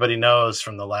had Everybody Knows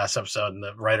from the last episode, and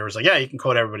the writer was like, "Yeah, you can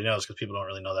quote Everybody Knows because people don't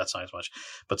really know that song as much,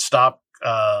 but stop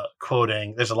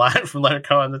quoting." There's a line from Leonard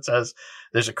Cohen that says,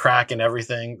 "There's a crack in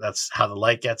everything. That's how the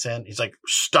light gets in." He's like,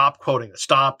 "Stop quoting that.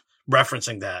 Stop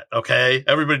referencing that. Okay,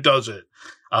 everybody does it."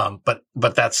 But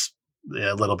that's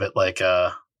a little bit like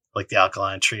the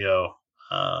Alkaline Trio.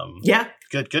 Yeah.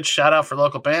 Good shout out for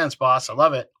local bands, Boss. I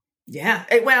love it. Yeah.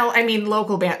 Well, I mean,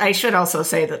 local band. I should also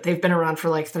say that they've been around for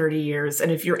like 30 years.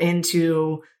 And if you're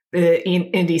into the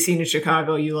indie scene in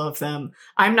Chicago, you love them.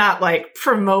 I'm not like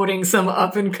promoting some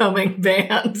up and coming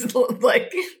band.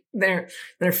 Like they're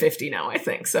 50 now, I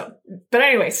think. So, but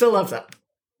anyway, still love them.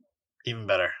 Even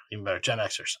better. Gen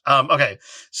Xers. Okay.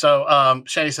 So,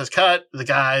 Shandy says, cut. The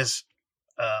guys,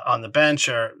 on the bench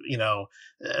are,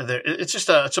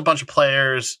 it's a bunch of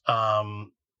players.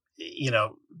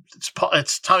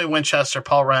 It's Tommy Winchester,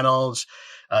 Paul Reynolds.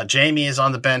 Jamie is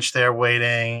on the bench there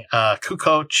waiting.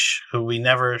 Kukoc, who we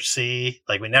never see.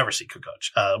 Like, we never see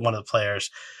Kukoc, one of the players.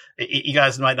 You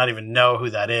guys might not even know who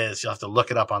that is. You'll have to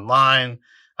look it up online.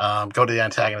 Go to the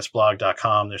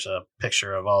antagonistblog.com. There's a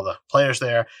picture of all the players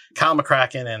there. Kyle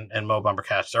McCracken and Mo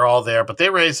Bumbercatch. They're all there, but they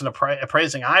raised an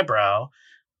appraising eyebrow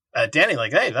at Danny,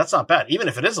 like, hey, that's not bad. Even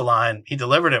if it is a line, he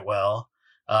delivered it well.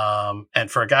 And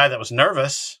for a guy that was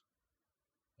nervous,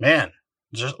 man,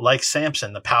 just like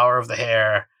Samson, the power of the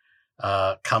hair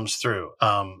comes through.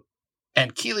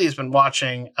 And Keely has been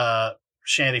watching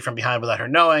Shandy from behind without her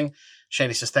knowing.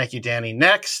 Shandy says, thank you, Danny.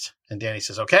 Next. And Danny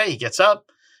says, okay. He gets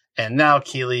up. And now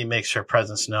Keely makes her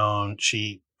presence known.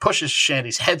 She pushes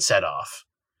Shandy's headset off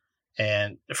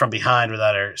and from behind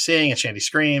without her seeing. And Shandy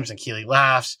screams and Keely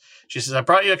laughs. She says, I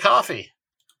brought you a coffee.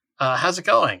 How's it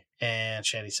going? And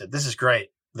Shandy said, this is great.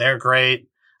 They're great.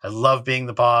 I love being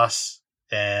the boss.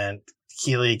 And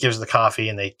Keely gives the coffee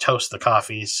and they toast the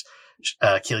coffees.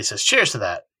 Keely says, cheers to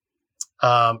that.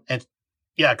 And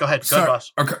yeah, go ahead. Go ahead,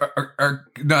 boss. Okay,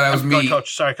 no, that was me.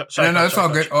 Coach. Sorry. No, Coach, it's all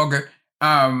good. All good.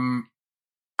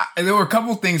 There were a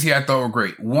couple things here I thought were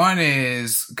great. One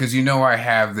is, because I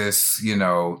have this,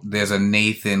 there's a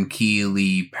Nathan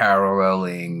Keely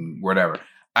paralleling whatever.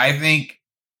 I think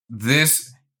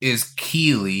this is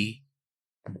Keely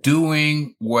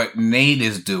doing what Nate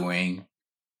is doing,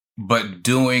 but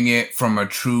doing it from a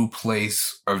true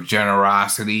place of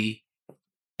generosity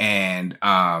and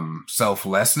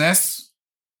selflessness.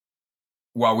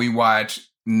 While we watch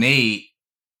Nate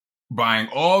buying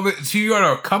she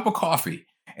got a cup of coffee,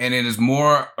 and it is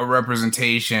more a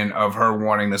representation of her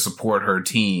wanting to support her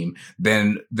team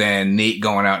than Nate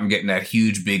going out and getting that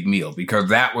huge big meal, because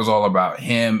that was all about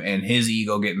him and his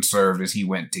ego getting served as he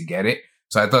went to get it.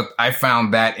 So I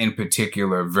found that in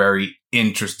particular very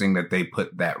interesting that they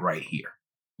put that right here.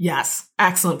 Yes,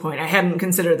 excellent point. I hadn't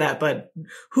considered that, but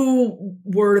who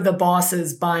were the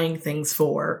bosses buying things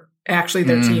for? Actually,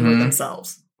 their team or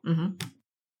themselves. Mm-hmm.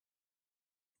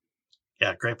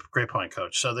 Yeah, great point,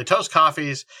 Coach. So they toast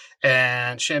coffees,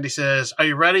 and Shandy says, are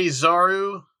you ready,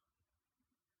 Zoru?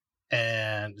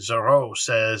 And Zoro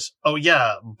says, oh,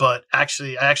 yeah, but I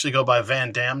actually go by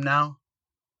Van Damme now.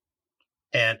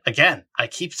 And again, I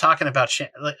keep talking about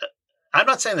Shandy. Like, I'm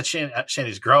not saying that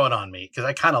Shandy's growing on me, because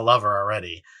I kind of love her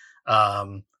already.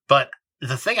 But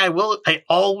the thing I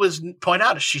always point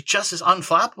out is she just is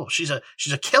unflappable. She's a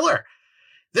killer.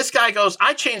 This guy goes,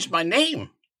 I changed my name.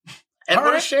 And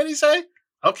what does Shandy say?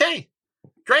 Okay,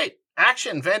 great.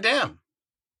 Action, Van Damme.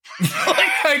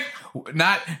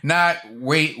 Not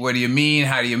wait, what do you mean?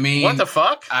 How do you mean? What the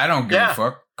fuck? I don't give a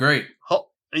fuck. Great.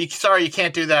 Sorry, you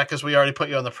can't do that because we already put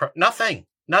you on the Nothing.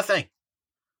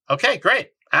 Okay,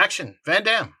 great. Action, Van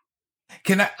Damme.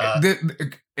 Can I,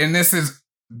 and this is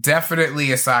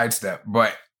definitely a sidestep,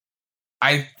 but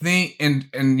I think, and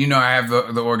I have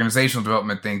the organizational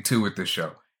development thing too with this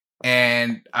show.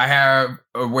 And I have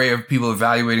a way of people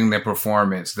evaluating their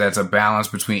performance that's a balance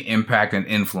between impact and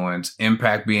influence.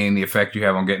 Impact being the effect you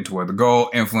have on getting toward the goal.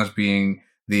 Influence being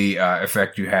the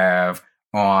effect you have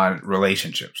on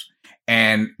relationships.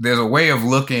 And there's a way of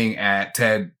looking at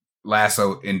Ted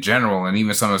Lasso in general, and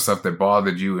even some of the stuff that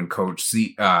bothered you in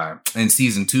in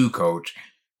season 2, Coach,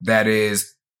 that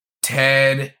is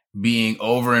Ted being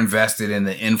overinvested in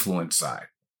the influence side.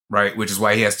 Right, which is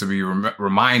why he has to be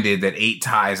reminded that 8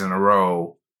 ties in a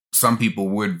row, some people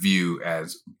would view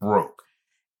as broke.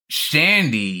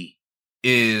 Shandy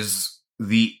is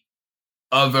the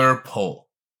other pole,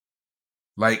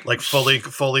 like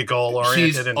fully goal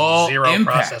oriented and zero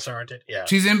impact. Process oriented. Yeah,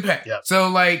 she's impact. Yep.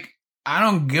 So I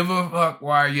don't give a fuck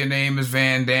why your name is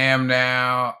Van Damme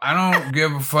now. I don't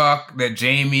give a fuck that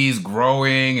Jamie's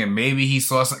growing and maybe he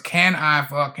saw some. Can I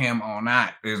fuck him or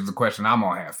not? Is the question I'm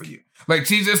gonna have for you.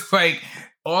 She's just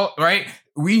all right.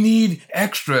 We need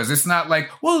extras. It's not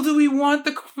well, do we want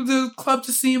the club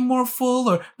to seem more full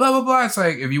or blah, blah, blah. It's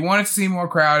if you want it to seem more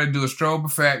crowded, do a strobe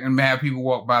effect and have people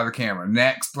walk by the camera.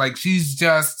 Next,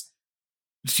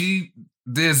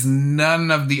 there's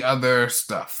none of the other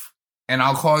stuff. And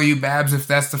I'll call you Babs if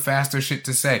that's the faster shit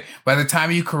to say. By the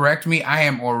time you correct me, I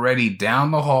am already down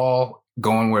the hall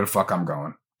going where the fuck I'm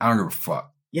going. I don't give a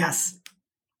fuck. Yes.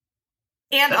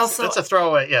 And that's a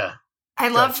throwaway. Yeah. I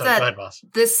love Go that ahead, boss.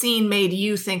 this scene made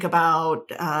you think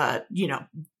about,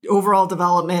 overall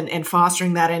development and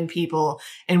fostering that in people.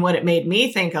 And what it made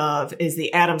me think of is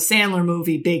the Adam Sandler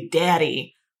movie Big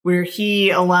Daddy, where he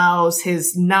allows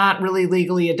his not really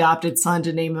legally adopted son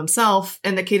to name himself,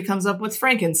 and the kid comes up with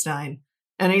Frankenstein.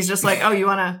 And he's just like, oh,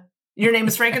 your name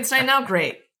is Frankenstein now?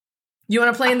 Great. You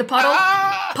want to play in the puddle?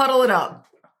 Puddle it up.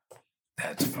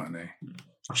 That's funny.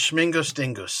 Schmingus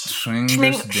Dingus.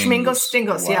 Schmingo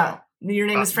Stingos, yeah. Your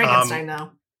name is Frankenstein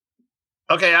now.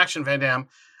 Okay, Action Van Damme.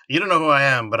 You don't know who I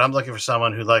am, but I'm looking for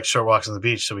someone who likes short walks on the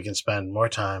beach so we can spend more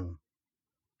time,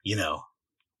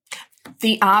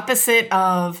 The opposite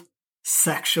of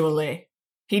sexually.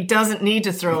 He doesn't need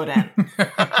to throw it in.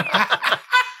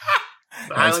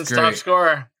 Island's top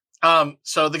scorer.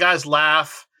 So the guys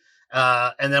laugh,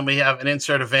 and then we have an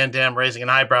insert of Van Damme raising an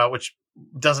eyebrow, which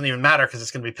doesn't even matter because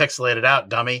it's going to be pixelated out,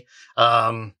 dummy.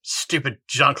 Stupid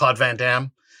Jean-Claude Van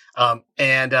Damme.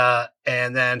 And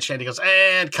then Shandy goes,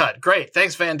 and cut. Great.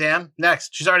 Thanks, Van Damme.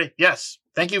 Next. Yes.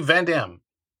 Thank you, Van Damme,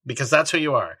 because that's who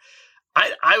you are.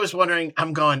 I was wondering,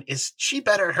 is she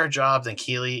better at her job than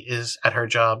Keely is at her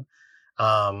job?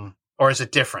 Or is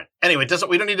it different? Anyway,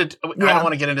 we don't need to, I don't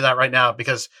want to get into that right now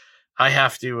because I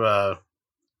have to,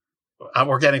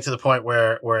 we're getting to the point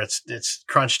where it's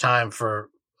crunch time for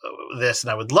this,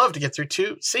 and I would love to get through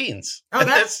 2 scenes. Oh,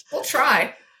 we'll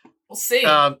try. We'll see.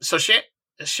 So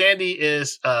Shandy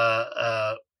is,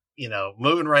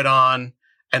 moving right on.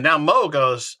 And now Mo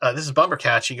goes, this is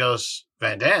Bumbercatch. He goes,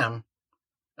 Van Damme,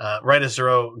 right as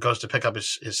Zero goes to pick up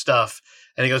his stuff.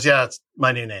 And he goes, yeah, it's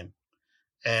my new name.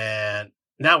 And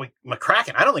now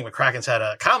McCracken, I don't think McCracken's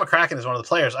Kyle McCracken is one of the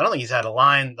players. I don't think he's had a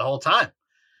line the whole time.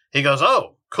 He goes,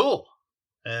 oh, cool.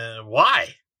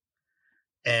 Why?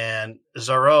 And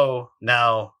Zero,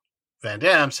 now Van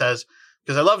Damme, says,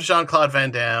 because I love Jean-Claude Van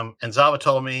Damme, and Zava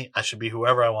told me I should be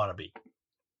whoever I want to be.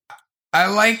 I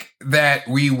like that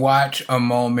we watch a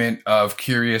moment of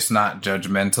curious, not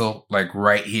judgmental, like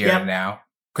right here and now.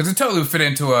 Because it totally fit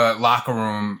into a locker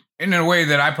room in a way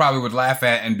that I probably would laugh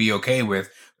at and be okay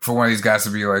with, for one of these guys to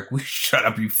be like, shut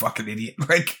up, you fucking idiot.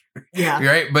 Like,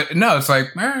 right? But no, it's like,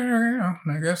 I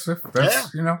guess if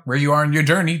that's, where you are in your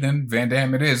journey, then Van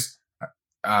Damme it is.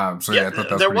 I thought that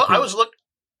was pretty cool.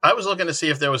 I was looking to see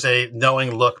if there was a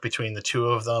knowing look between the two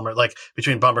of them, or like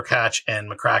between Bumbercatch and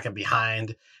McCracken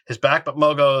behind his back. But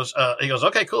Mo goes, he goes,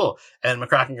 okay, cool. And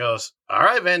McCracken goes, all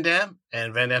right, Van Damme.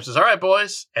 And Van Damme says, all right,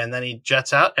 boys. And then he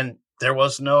jets out, and there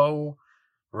was no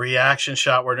reaction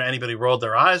shot where anybody rolled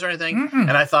their eyes or anything. Mm-mm. And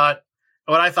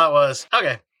what I thought was,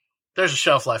 okay, there's a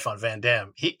shelf life on Van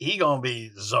Damme. He gonna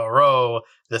be Zorro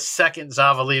the second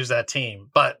Zava leaves that team.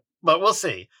 But we'll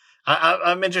see.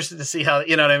 I'm interested to see how,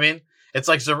 you know what I mean? It's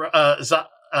like Zava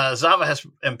has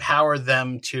empowered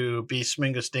them to be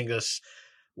Smingus Dingus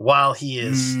while he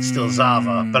is still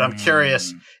Zava. But I'm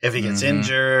curious if he gets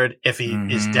injured, if he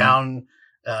is down,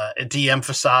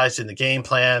 de-emphasized in the game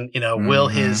plan. Will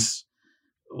his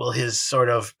sort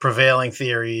of prevailing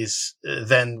theories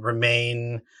then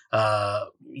remain? How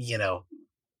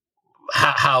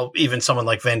even someone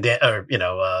like Van Damme or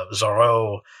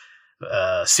Zorro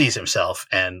sees himself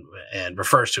and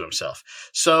refers to himself.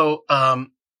 So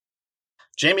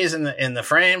Jamie is in the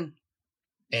frame,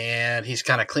 and he's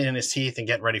kind of cleaning his teeth and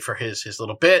getting ready for his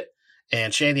little bit.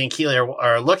 And Shandy and Keely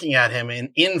are looking at him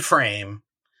in frame.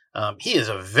 He is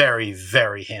a very,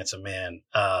 very handsome man.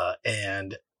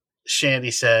 And Shandy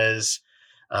says,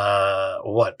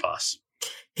 what, boss?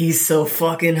 He's so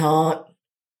fucking hot.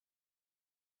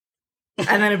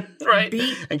 And then right.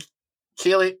 beat. And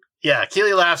Keely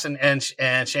laughs, and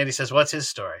Shandy says, what's his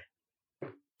story?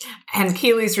 And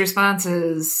Keely's response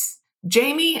is,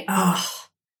 Jamie,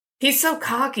 he's so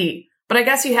cocky, but I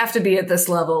guess you have to be at this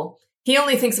level. He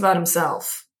only thinks about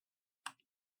himself.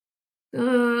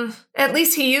 At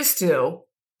least he used to,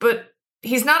 but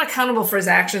he's not accountable for his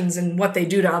actions and what they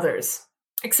do to others.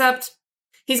 Except,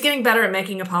 he's getting better at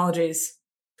making apologies.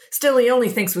 Still, he only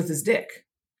thinks with his dick.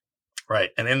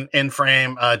 Right. And in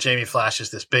frame, Jamie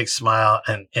flashes this big smile,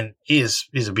 and he's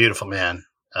a beautiful man.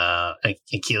 And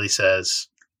Keely says,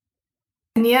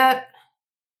 and yet,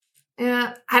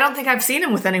 I don't think I've seen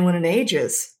him with anyone in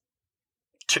ages.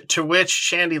 To which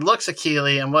Shandy looks at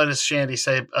Keely, and what does Shandy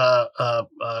say,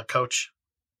 Coach?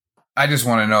 I just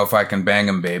want to know if I can bang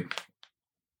him, babe.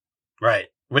 Right.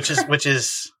 Which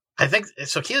is, I think,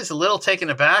 so Keely's a little taken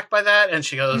aback by that, and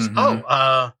she goes,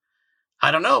 I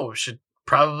don't know. We should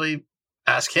probably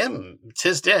ask him. It's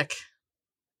his dick.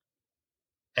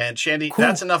 And Shandy, cool.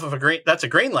 That's a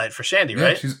green light for Shandy,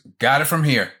 right? She's got it from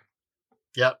here.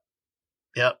 Yep.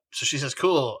 So she says,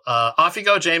 cool. Off you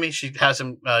go, Jamie. She has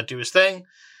him do his thing.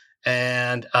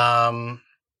 And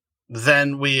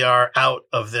then we are out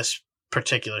of this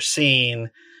particular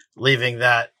scene, leaving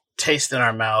that taste in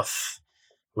our mouth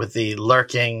with the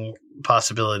lurking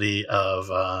possibility of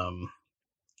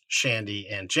Shandy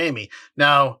and Jamie.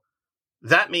 Now,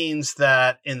 that means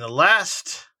that in the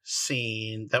last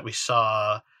scene that we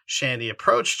saw Shandy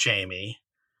approach Jamie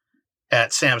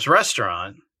at Sam's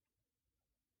restaurant,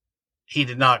 he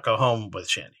did not go home with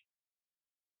Shandy.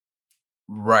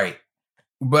 Right.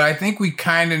 But I think we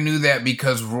kind of knew that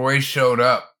because Roy showed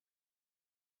up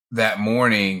that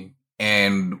morning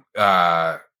and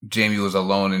Jamie was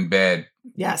alone in bed.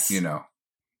 Yes. You know.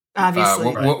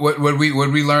 Obviously. What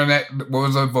we learn that? What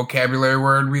was the vocabulary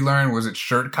word we learned? Was it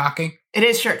shirt cocking? It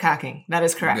is shirt cocking. That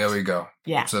is correct. There we go.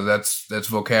 Yeah. So that's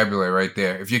vocabulary right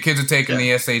there. If your kids are taking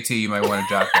the SAT, you might want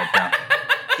to jot that down.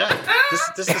 Yeah.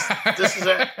 This is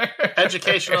an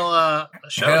educational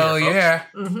show. Hell here, yeah.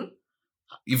 Mm-hmm.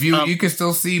 If you can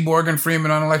still see Morgan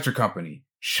Freeman on Electric Company.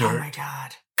 Shirt. Oh my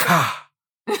God.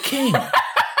 King.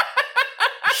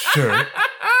 Shirt.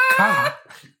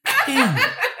 King.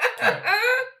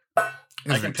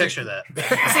 I can picture that.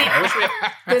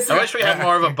 I wish we had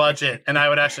more of a budget, and I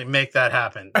would actually make that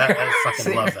happen. I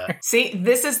fucking love that. See,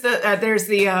 this is there's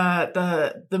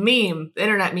the meme, the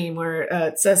internet meme, where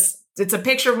it says it's a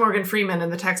picture of Morgan Freeman,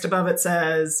 and the text above it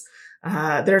says,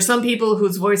 "There are some people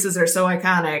whose voices are so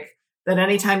iconic that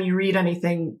anytime you read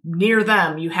anything near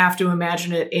them, you have to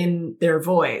imagine it in their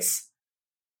voice."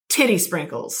 Titty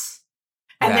sprinkles.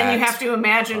 And then you have to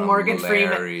imagine Morgan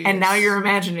Freeman, and now you're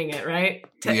imagining it, right?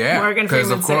 Yeah, Morgan because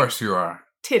Freeman of course you are.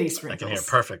 Titty I sprinkles. can hear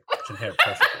it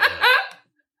perfect.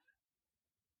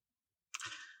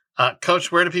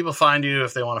 Coach, where do people find you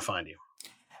if they want to find you?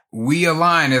 We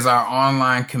Align is our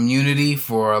online community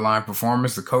for Align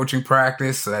Performance, the coaching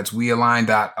practice. So that's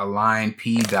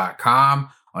wealign.alignp.com.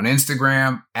 On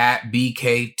Instagram, at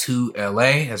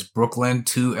BK2LA. That's Brooklyn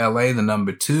 2LA, the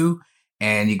number 2.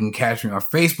 And you can catch me on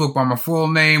Facebook by my full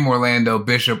name, Orlando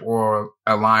Bishop, or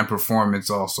Align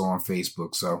Performance also on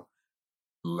Facebook. So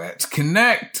let's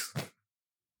connect.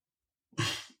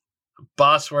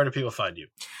 Boss, where do people find you?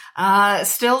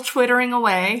 Still twittering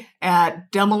away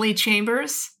at Dummily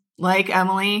Chambers, like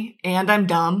Emily, and I'm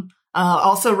dumb.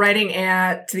 Also writing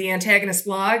at the Antagonist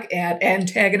blog at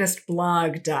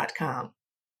antagonistblog.com.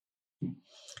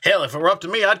 Hell, if it were up to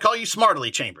me, I'd call you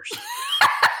Smartly Chambers.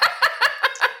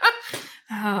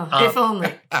 Oh, if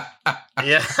only.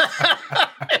 Yeah.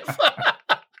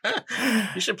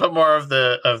 You should put more of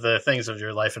the things of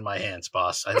your life in my hands,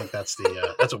 boss. I think that's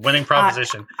a winning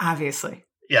proposition. Obviously.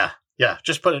 Yeah.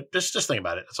 Just put it. Just think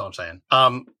about it. That's all I'm saying.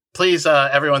 Please,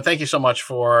 everyone, thank you so much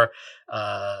for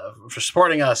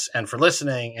supporting us and for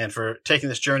listening and for taking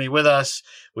this journey with us.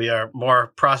 We are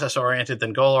more process oriented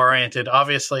than goal oriented,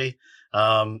 obviously.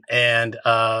 And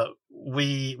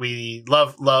we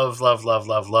love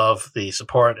the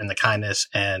support and the kindness.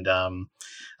 And,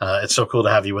 it's so cool to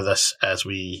have you with us as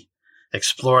we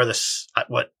explore this,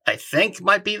 what I think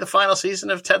might be the final season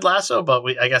of Ted Lasso, but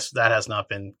I guess that has not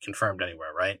been confirmed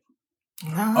anywhere, right?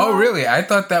 Oh, really? I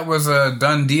thought that was a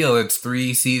done deal. It's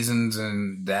 3 seasons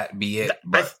and that be it.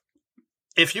 But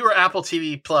if you were Apple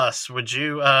TV Plus, would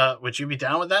you be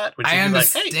down with that? Would you I be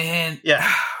understand. Like, hey,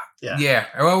 Yeah.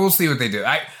 Well, we'll see what they do.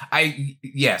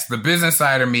 Yes, the business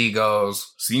side of me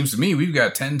goes, seems to me we've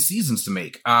got 10 seasons to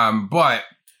make. But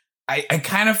I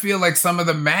kind of feel like some of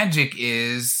the magic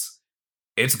is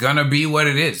it's going to be what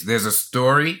it is. There's a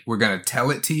story. We're going to tell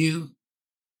it to you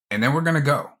and then we're going to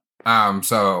go.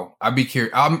 So I'll be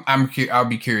curious. I'll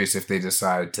be curious if they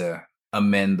decide to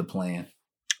amend the plan.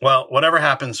 Well, whatever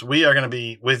happens, we are going to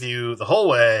be with you the whole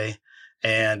way.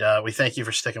 And we thank you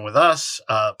for sticking with us.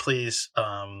 Please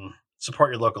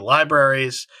support your local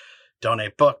libraries,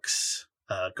 donate books,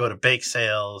 go to bake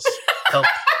sales,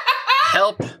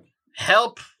 help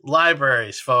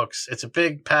libraries, folks. It's a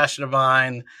big passion of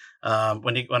mine.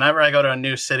 Whenever I go to a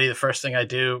new city, the first thing I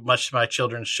do, much to my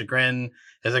children's chagrin,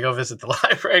 is I go visit the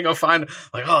library, go find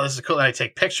like, oh, this is cool. And I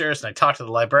take pictures and I talk to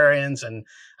the librarians. And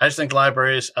I just think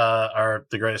libraries are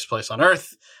the greatest place on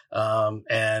earth. When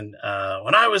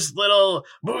I was little,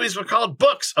 movies were called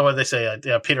books. Oh, what did they say?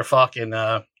 Peter Falk in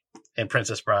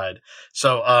Princess Bride.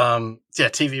 So,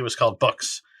 TV was called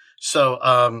books. So,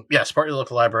 support your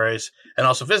local libraries and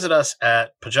also visit us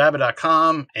at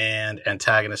pajaba.com and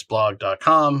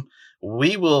antagonistblog.com.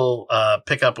 We will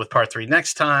pick up with part 3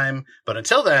 next time. But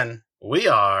until then, we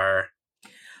are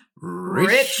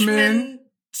Richmond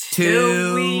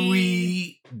till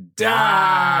we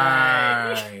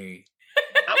die.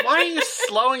 Why are you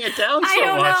slowing it down so much? I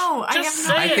don't know. Just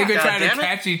say I it, think we're trying to goddammit.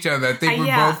 catch each other. I think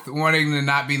we're both wanting to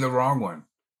not be the wrong one.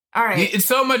 All right. It's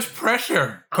so much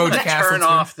pressure, Coach I'm gonna Castleton. turn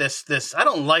off this. I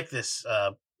don't like this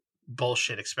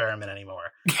bullshit experiment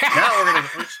anymore. Now we're gonna.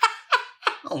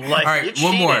 I don't like All it. right, You're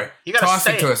one cheating. more. You gotta Toss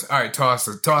say it to us. All right, toss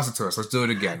it to us. Let's do it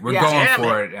again. We're Yeah. going Damn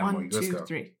for it. it, Emily. 1, Let's 2, go.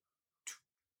 3.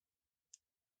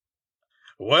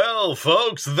 Well,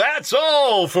 folks, that's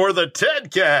all for the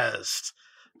TEDcast.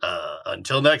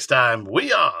 Until next time,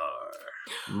 we are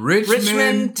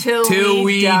Richmond till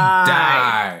we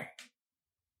die.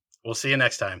 We'll see you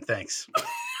next time. Thanks.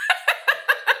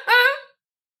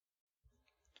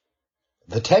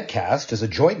 The TEDcast is a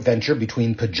joint venture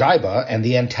between Pajiba and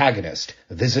The Antagonist.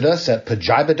 Visit us at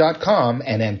pajiba.com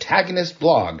and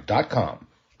antagonistblog.com.